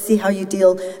 or see how you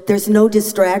deal. There's no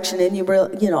distraction, and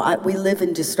we live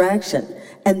in distraction,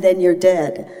 and then you're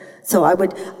dead. So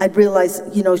I'd realize,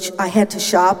 I had to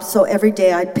shop, so every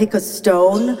day I'd pick a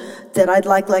stone that I'd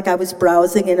like I was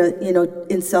browsing in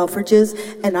Selfridges,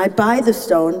 and I'd buy the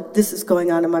stone, this is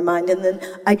going on in my mind, and then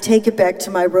I'd take it back to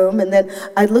my room, and then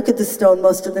I'd look at the stone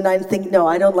most of the night and think, no,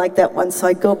 I don't like that one, so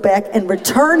I'd go back and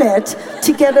return it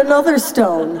to get another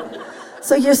stone.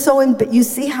 So you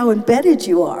see how embedded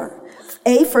you are.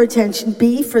 A, for attention,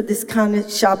 B, for this kind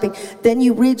of shopping. Then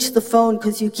you reach the phone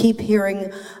because you keep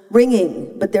hearing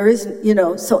ringing, but there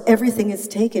isn't, so everything is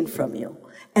taken from you.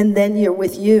 And then you're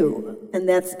with you, and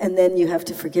then you have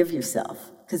to forgive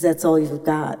yourself, because that's all you've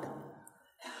got.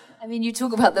 I mean, you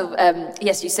talk about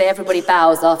you say everybody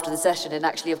bows after the session, and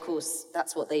actually, of course,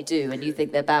 that's what they do, and you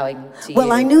think they're bowing to you.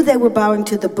 Well, I knew they were bowing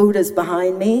to the Buddhas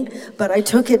behind me, but I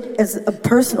took it as a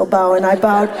personal bow, and I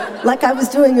bowed like I was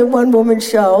doing a one-woman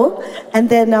show, and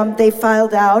then they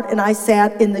filed out, and I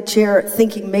sat in the chair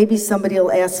thinking maybe somebody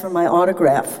will ask for my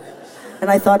autograph. And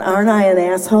I thought, aren't I an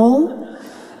asshole?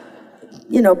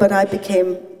 But I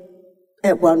became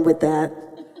at one with that.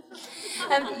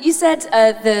 You said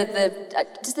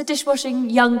does the dishwashing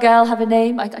young girl have a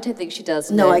name? I don't think she does.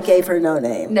 No, I gave her no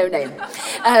name. No name.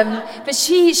 But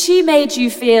she made you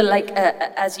feel like,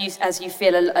 as you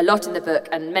feel a lot in the book,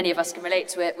 and many of us can relate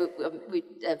to it.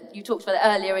 You talked about it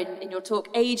earlier in your talk.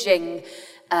 Aging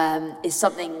is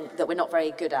something that we're not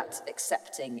very good at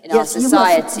accepting in our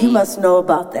society. You must know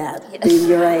about that, being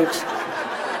your age.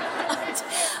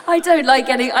 I don't like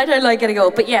getting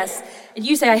old, but yes.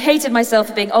 You say, I hated myself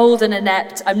for being old and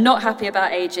inept. I'm not happy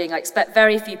about aging. I expect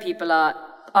very few people are.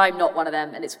 I'm not one of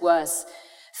them, and it's worse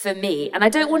for me. And I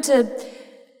don't want to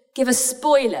give a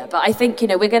spoiler, but I think,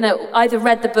 we're going to either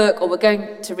read the book or we're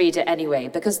going to read it anyway,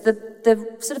 because the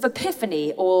sort of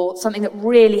epiphany or something that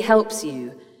really helps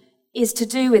you is to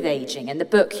do with aging, and the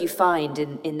book you find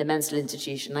in the mental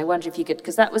institution. I wonder if you could,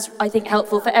 because that was, I think,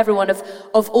 helpful for everyone of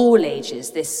all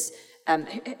ages, this...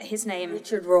 his name...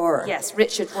 Richard Rohr. Yes,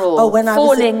 Richard Rohr. Oh, when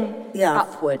Falling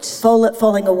upward.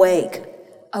 Falling awake.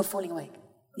 Oh, falling awake.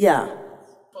 Yeah.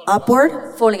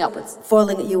 Upward? Falling upwards.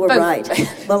 You were Both. Right.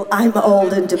 Well, I'm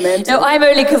old and demented. No,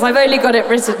 because I've only got it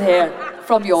written here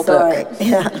from your book.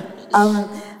 Yeah.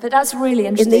 But that's really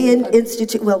interesting. In the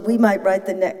institute, well, we might write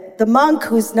the monk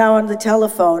who's now on the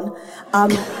telephone,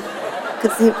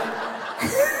 because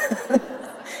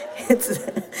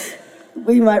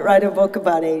we might write a book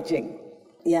about aging.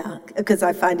 Yeah, because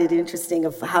I find it interesting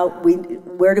of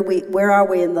where are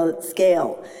we in the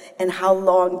scale, and how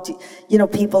long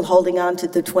people holding on to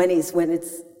the 20s when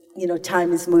it's,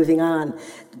 time is moving on.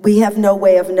 We have no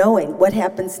way of knowing what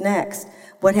happens next.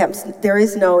 What happens? There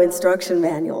is no instruction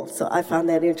manual, so I found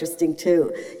that interesting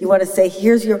too. You want to say,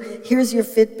 here's your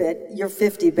Fitbit, you're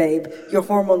 50, babe, your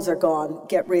hormones are gone,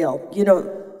 get real.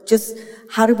 Just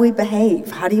how do we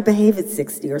behave? How do you behave at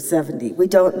 60 or 70? We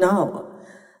don't know.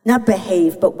 Not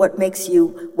behave, but what makes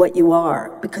you what you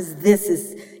are, because this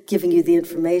is giving you the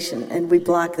information, and we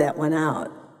block that one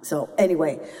out. So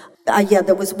anyway,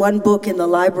 there was one book in the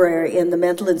library in the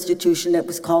mental institution that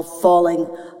was called Falling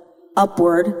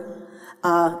Upward.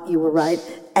 You were right.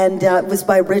 And it was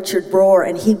by Richard Rohr,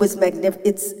 and he was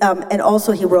magnificent. And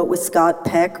also he wrote with Scott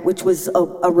Peck, which was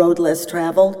a road less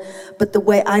traveled. But the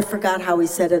way, I forgot how he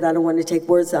said it, I don't want to take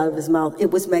words out of his mouth.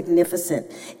 It was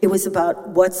magnificent. It was about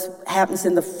what happens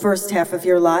in the first half of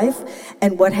your life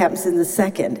and what happens in the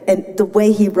second. And the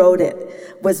way he wrote it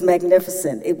was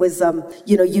magnificent. It was,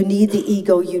 you need the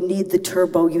ego, you need the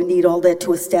turbo, you need all that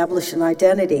to establish an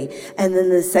identity. And then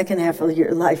the second half of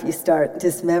your life, you start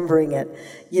dismembering it.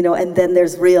 And then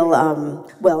there's real,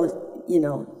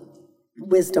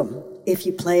 wisdom, if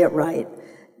you play it right,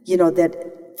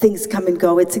 that things come and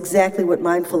go. It's exactly what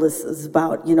mindfulness is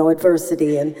about,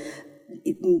 adversity and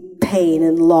pain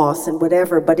and loss and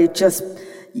whatever, but it just,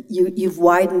 you've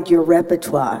widened your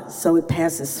repertoire so it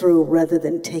passes through rather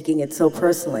than taking it so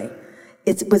personally.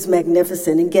 It was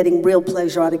magnificent, and getting real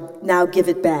pleasure out of, now give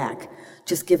it back.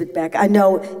 Just give it back. I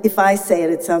know if I say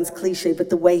it sounds cliche,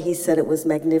 but the way he said it was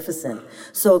magnificent.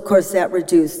 So, of course, that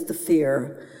reduced the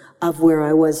fear of where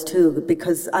I was, too,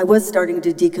 because I was starting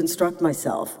to deconstruct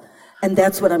myself. And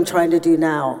that's what I'm trying to do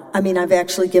now. I mean, I've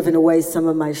actually given away some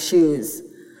of my shoes.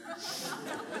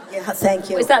 Yeah, thank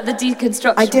you. Is that the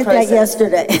deconstruction I did process? That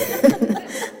yesterday.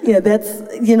 Yeah, that's,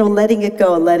 letting it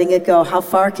go. How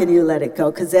far can you let it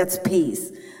go? Because that's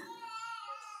peace.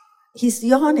 He's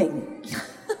yawning.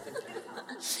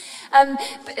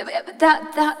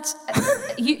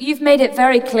 You've made it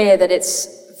very clear that it's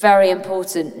very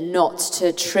important not to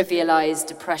trivialize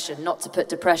depression, not to put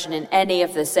depression in any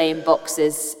of the same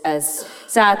boxes as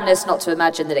sadness, not to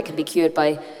imagine that it can be cured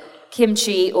by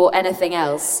kimchi or anything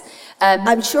else.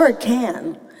 I'm sure it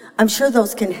can. I'm sure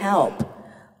those can help.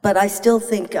 But I still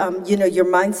think, your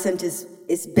mindset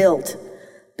is built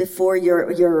before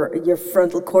your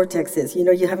frontal cortex is.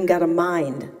 You haven't got a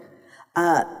mind.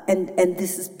 And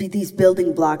these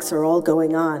building blocks are all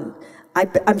going on.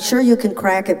 I'm sure you can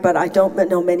crack it, but I don't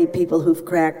know many people who've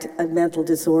cracked a mental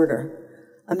disorder,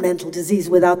 a mental disease,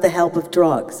 without the help of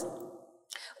drugs.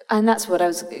 And that's what I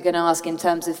was going to ask in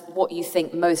terms of what you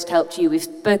think most helped you. We've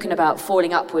spoken about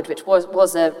Falling Upward, which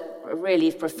was a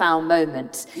really profound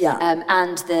moment,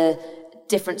 and the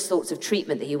different sorts of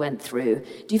treatment that you went through.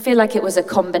 Do you feel like it was a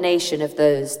combination of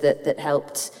those that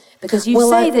helped? Because you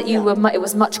say that it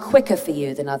was much quicker for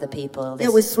you than other people.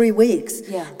 It was 3 weeks.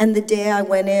 Yeah. And the day I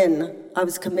went in, I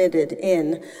was committed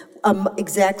in,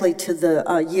 exactly to the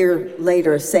year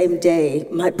later, same day,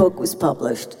 my book was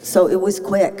published. So it was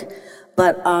quick.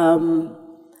 But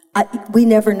we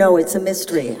never know. It's a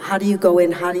mystery. How do you go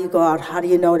in? How do you go out? How do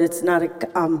you know it's not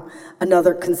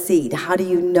another conceit? How do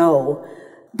you know?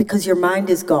 Because your mind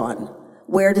is gone.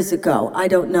 Where does it go? I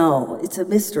don't know. It's a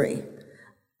mystery.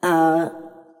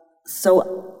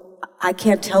 So I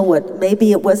can't tell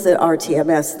maybe it was the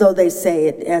RTMS, though they say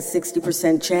it has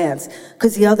 60% chance.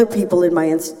 Because the other people in my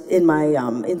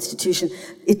institution,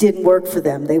 it didn't work for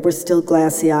them. They were still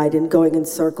glassy-eyed and going in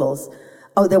circles.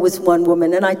 Oh, there was one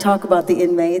woman, and I talk about the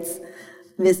inmates.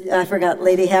 I forgot,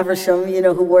 Lady Haversham,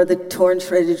 who wore the torn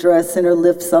shredded dress and her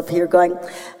lips up here going,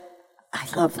 I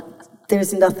love it.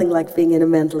 There's nothing like being in a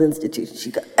mental institution.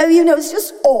 She goes, it's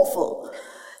just awful.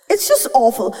 It's just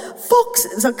awful.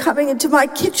 Foxes are coming into my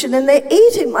kitchen and they're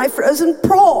eating my frozen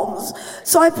prawns.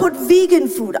 So I put vegan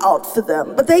food out for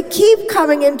them. But they keep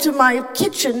coming into my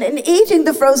kitchen and eating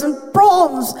the frozen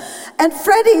prawns. And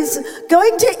Freddie's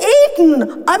going to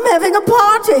Eton. I'm having a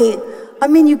party. I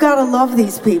mean, you gotta love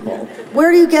these people.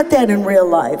 Where do you get that in real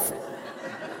life?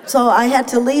 So I had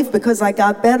to leave because I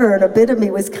got better and a bit of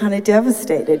me was kind of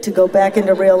devastated to go back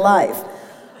into real life.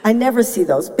 I never see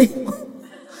those people.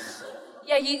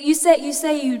 Yeah, you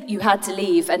say you had to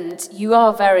leave, and you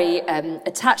are very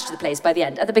attached to the place by the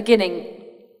end. At the beginning,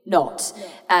 not.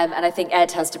 And I think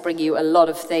Ed has to bring you a lot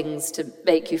of things to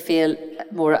make you feel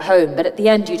more at home. But at the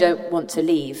end, you don't want to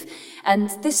leave. And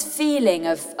this feeling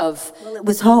of well, it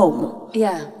was home.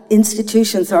 Yeah.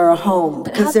 Institutions are a home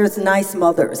because there's nice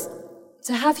mothers.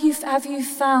 So have you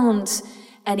found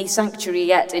any sanctuary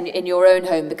yet in your own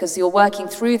home? Because you're working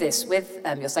through this with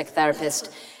your psychotherapist.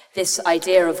 This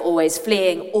idea of always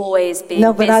fleeing, always being busy.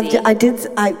 No, but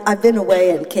I've been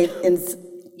away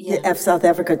in South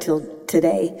Africa till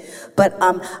today. But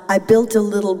I built a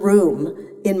little room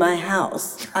in my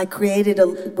house. I created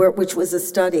which was a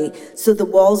study. So the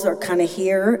walls are kind of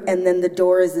here, and then the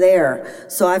door is there.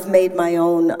 So I've made my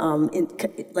own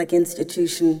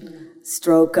institution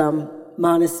stroke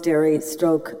monastery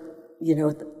stroke,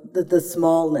 the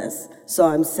smallness. So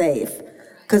I'm safe.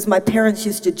 Because my parents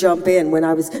used to jump in when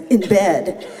I was in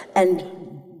bed and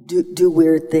do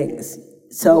weird things.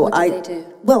 So what did they do?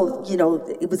 Well,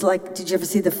 it was like, did you ever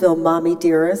see the film Mommy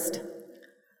Dearest?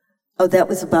 Oh, that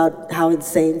was about how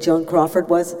insane Joan Crawford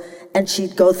was. And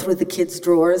she'd go through the kids'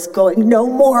 drawers going, no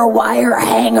more wire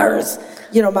hangers.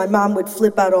 My mom would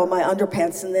flip out all my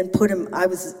underpants and then put them, I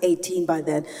was 18 by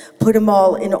then, put them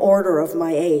all in order of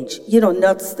my age.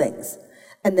 Nuts things.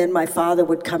 And then my father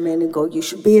would come in and go, you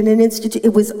should be in an institute.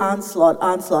 It was onslaught.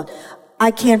 I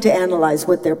can't analyze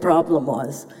what their problem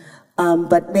was.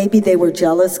 But maybe they were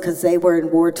jealous because they were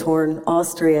in war-torn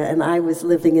Austria and I was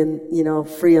living in,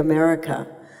 free America.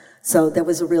 So there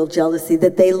was a real jealousy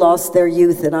that they lost their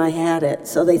youth and I had it.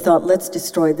 So they thought, let's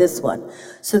destroy this one.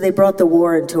 So they brought the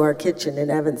war into our kitchen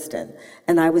in Evanston.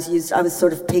 And I was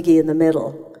sort of piggy in the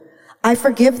middle. I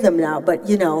forgive them now, but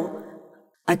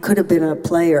I could have been a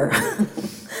player.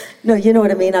 No, you know what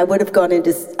I mean? I would have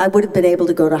been able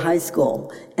to go to high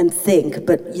school and think,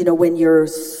 but when you're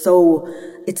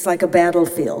it's like a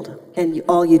battlefield and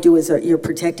all you do is you're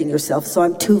protecting yourself. So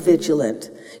I'm too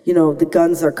vigilant. The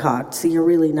guns are cocked, so you're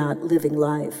really not living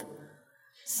life.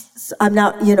 So I'm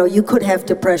not, you could have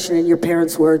depression and your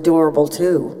parents were adorable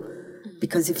too.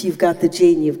 Because if you've got the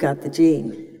gene, you've got the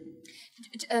gene.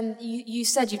 You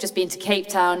said you've just been to Cape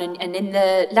Town, and in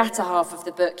the latter half of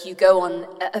the book, you go on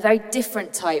a very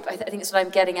different type. I think that's what I'm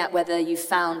getting at, whether you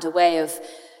found a way of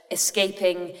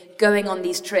escaping, going on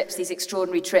these trips, these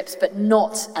extraordinary trips, but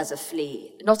not as a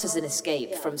flee, not as an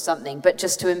escape from something, but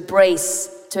just to embrace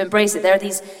it. There are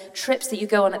these trips that you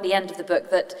go on at the end of the book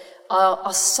that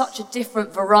are such a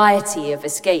different variety of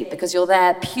escape, because you're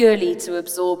there purely to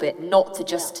absorb it, not to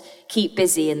just keep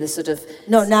busy in the sort of...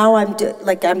 No, now I'm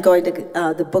going to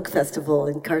the book festival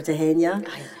in Cartagena.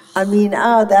 I mean,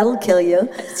 that'll kill you.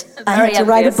 I had to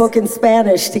write a book in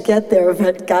Spanish to get there,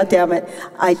 but goddamn it,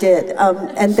 I did.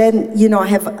 And then,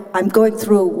 I'm going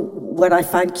through what I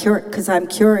find because I'm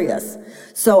curious.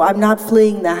 So I'm not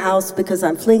fleeing the house because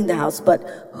I'm fleeing the house, but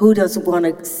who doesn't want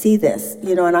to see this?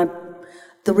 And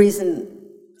the reason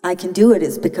I can do it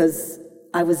is because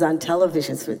I was on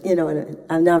television, and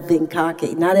I'm not being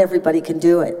cocky. Not everybody can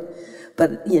do it, but,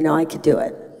 I could do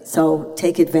it. So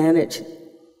take advantage.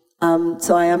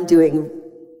 So I am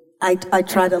I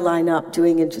try to line up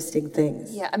doing interesting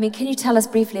things. Yeah, I mean, can you tell us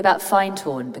briefly about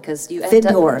Findhorn? Because you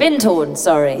Findhorn,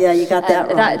 sorry. Yeah, you got that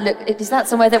wrong. Is that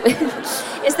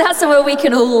somewhere we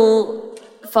can all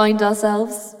find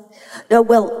ourselves? No,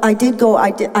 well, I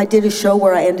did a show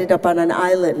where I ended up on an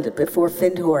island before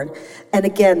Findhorn. And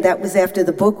again, that was after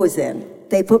the book was in.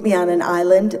 They put me on an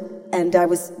island, and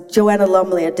Joanna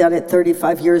Lumley had done it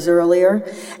 35 years earlier,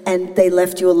 and they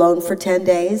left you alone for 10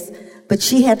 days. But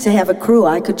she had to have a crew.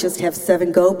 I could just have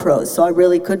 7 GoPros, so I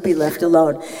really could be left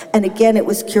alone. And again, it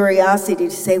was curiosity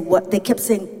to say they kept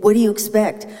saying, what do you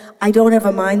expect? I don't have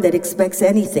a mind that expects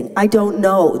anything. I don't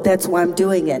know. That's why I'm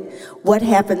doing it. What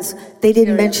happens? They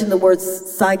didn't mention the word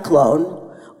cyclone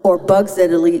or bugs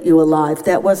that'll eat you alive.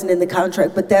 That wasn't in the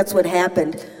contract, but that's what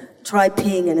happened. Try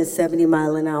peeing in a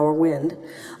 70-mile-an-hour wind.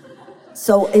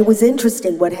 So it was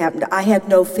interesting what happened. I had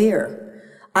no fear.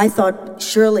 I thought,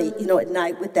 surely, at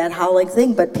night with that howling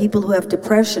thing, but people who have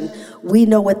depression, we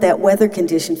know what that weather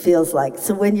condition feels like.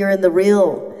 So when you're in the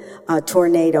real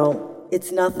tornado,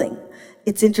 it's nothing.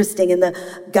 It's interesting. And the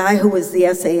guy who was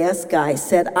the SAS guy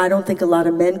said, I don't think a lot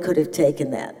of men could have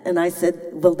taken that. And I said,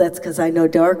 well, that's because I know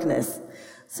darkness.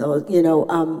 So,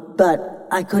 but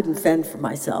I couldn't fend for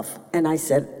myself. And I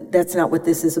said, that's not what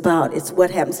this is about. It's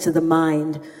what happens to the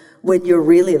mind when you're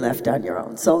really left on your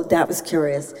own. So that was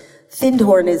curious.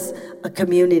 Findhorn is a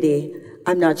community.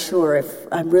 I'm not sure if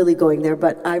I'm really going there,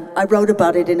 but I wrote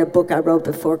about it in a book I wrote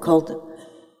before called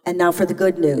And Now for the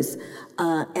Good News.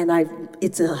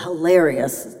 It's a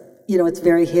hilarious, it's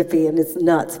very hippie and it's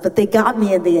nuts, but they got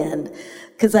me in the end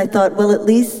because I thought, well, at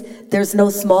least there's no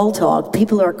small talk.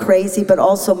 People are crazy, but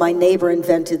also my neighbor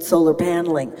invented solar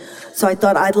paneling. So I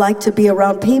thought I'd like to be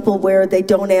around people where they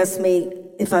don't ask me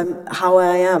how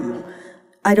I am.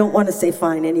 I don't want to say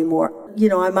fine anymore.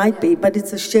 I might be, but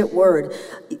it's a shit word.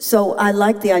 So I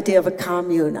like the idea of a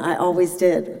commune. I always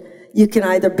did. You can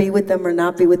either be with them or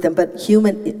not be with them, but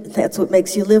that's what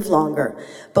makes you live longer.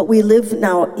 But we live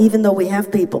now, even though we have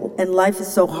people, and life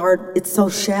is so hard, it's so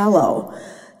shallow.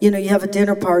 You have a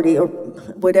dinner party or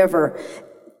whatever,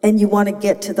 and you want to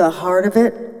get to the heart of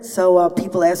it. So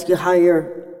people ask you how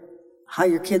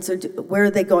your kids are, where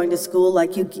are they going to school,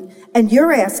 and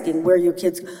you're asking where your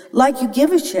kids, like you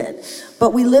give a shit.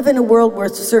 But we live in a world where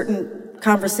certain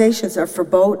conversations are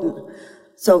verboten.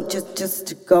 So just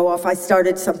to go off, I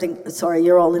started something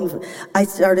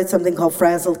called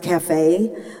Frazzled Cafe,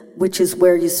 which is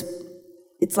where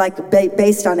it's like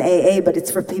based on AA, but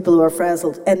it's for people who are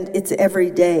frazzled. And it's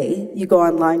every day. You go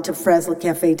online to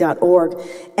frazzledcafe.org,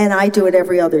 and I do it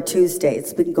every other Tuesday.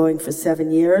 It's been going for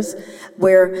 7 years,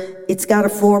 where it's got a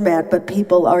format, but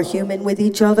people are human with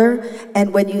each other.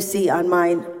 And when you see on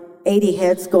mine 80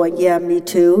 heads going, yeah, me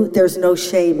too, there's no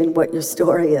shame in what your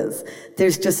story is.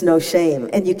 There's just no shame.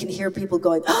 And you can hear people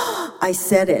going, oh, I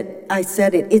said it.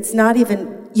 It's not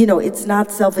even, it's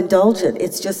not self-indulgent.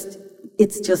 It's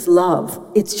just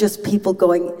love. It's just people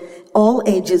going, all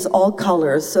ages, all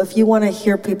colors. So if you want to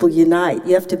hear people unite,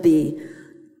 you have to be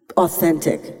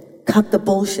authentic. Cut the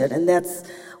bullshit. And that's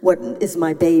what is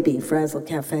my baby, Frazzle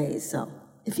Cafe. So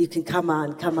if you can come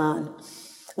on.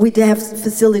 We have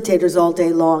facilitators all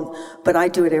day long, but I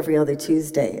do it every other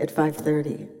Tuesday at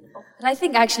 5:30. And I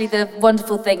think actually the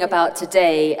wonderful thing about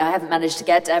today, I haven't managed to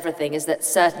get to everything, is that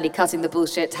certainly cutting the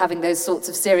bullshit, having those sorts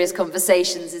of serious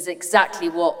conversations is exactly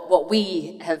what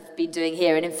we have been doing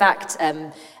here. And in fact,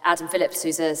 Adam Phillips,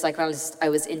 who's a psychoanalyst I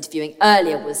was interviewing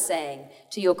earlier, was saying,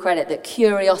 to your credit, that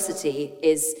curiosity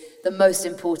is the most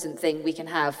important thing we can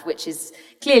have, which is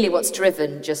clearly what's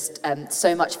driven just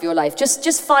so much of your life.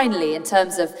 Just finally, in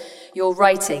terms of your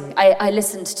writing, I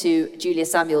listened to Julia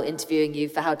Samuel interviewing you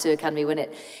for How To Academy when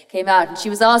it came out, and she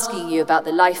was asking you about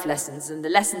the life lessons and the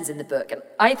lessons in the book, and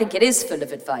I think it is full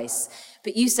of advice,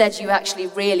 but you said you actually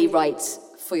really write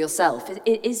for yourself.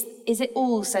 Is it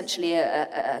all essentially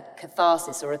a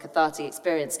catharsis or a cathartic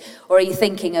experience, or are you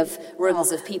thinking of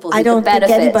rooms of people who can benefit? I don't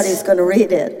think anybody's going to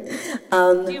read it.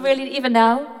 Do you really, even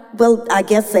now? Well, I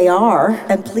guess they are,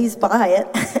 and please buy it.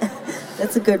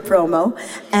 That's a good promo.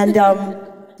 And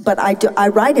but I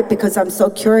write it because I'm so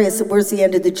curious. Where's the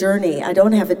end of the journey? I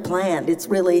don't have it planned. It's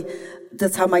really,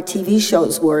 that's how my TV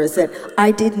shows were, is that I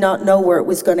did not know where it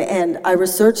was going to end. I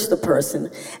researched the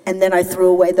person, and then I threw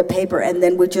away the paper, and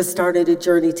then we just started a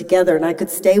journey together, and I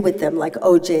could stay with them, like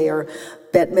OJ or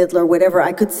Bette Midler, whatever.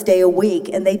 I could stay a week,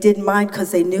 and they didn't mind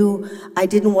because they knew I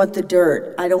didn't want the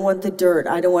dirt. I don't want the dirt.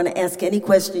 I don't want to ask any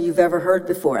question you've ever heard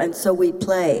before. And so we'd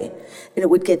play, and it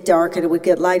would get dark, and it would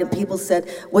get light, and people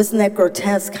said, wasn't that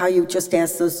grotesque how you just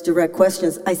asked those direct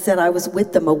questions? I said, I was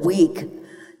with them a week.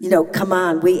 You know, come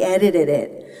on, we edited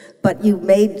it. But you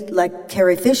made, like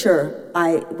Carrie Fisher,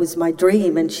 it was my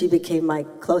dream, and she became my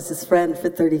closest friend for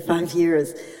 35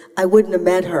 years. I wouldn't have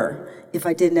met her if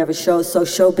I didn't have a show, so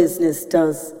show business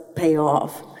does pay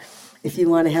off if you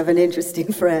want to have an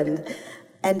interesting friend.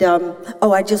 And,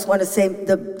 I just want to say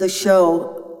the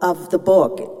show of the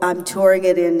book, I'm touring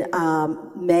it in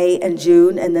May and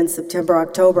June, and then September,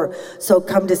 October, so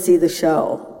come to see the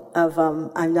show of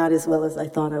I'm Not As Well As I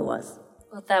Thought I Was.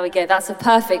 Well, there we go. That's a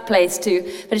perfect place to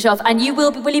finish off. And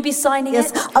will you be signing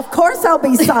it? Yes, of course I'll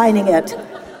be signing it.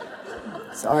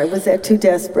 Sorry, was that too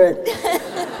desperate?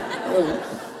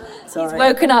 Sorry. He's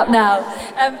woken up now.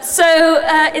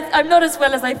 I'm Not As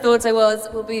Well As I Thought I Was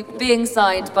will be being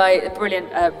signed by the brilliant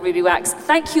Ruby Wax.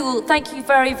 Thank you all. Thank you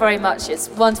very, very much. It's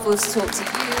wonderful to talk to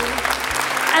you.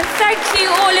 And thank you,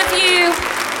 all of you.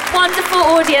 Wonderful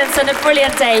audience and a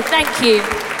brilliant day. Thank you.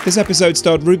 This episode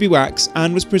starred Ruby Wax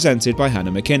and was presented by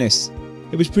Hannah McInnes.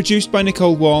 It was produced by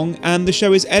Nicole Wong, and the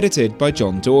show is edited by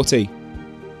John Doughty.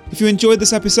 If you enjoyed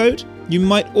this episode, you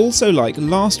might also like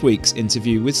last week's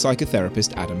interview with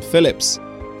psychotherapist Adam Phillips,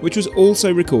 which was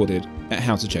also recorded at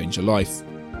How to Change Your Life.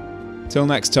 Till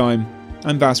next time,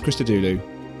 I'm Vas Christodoulou.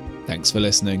 Thanks for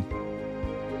listening.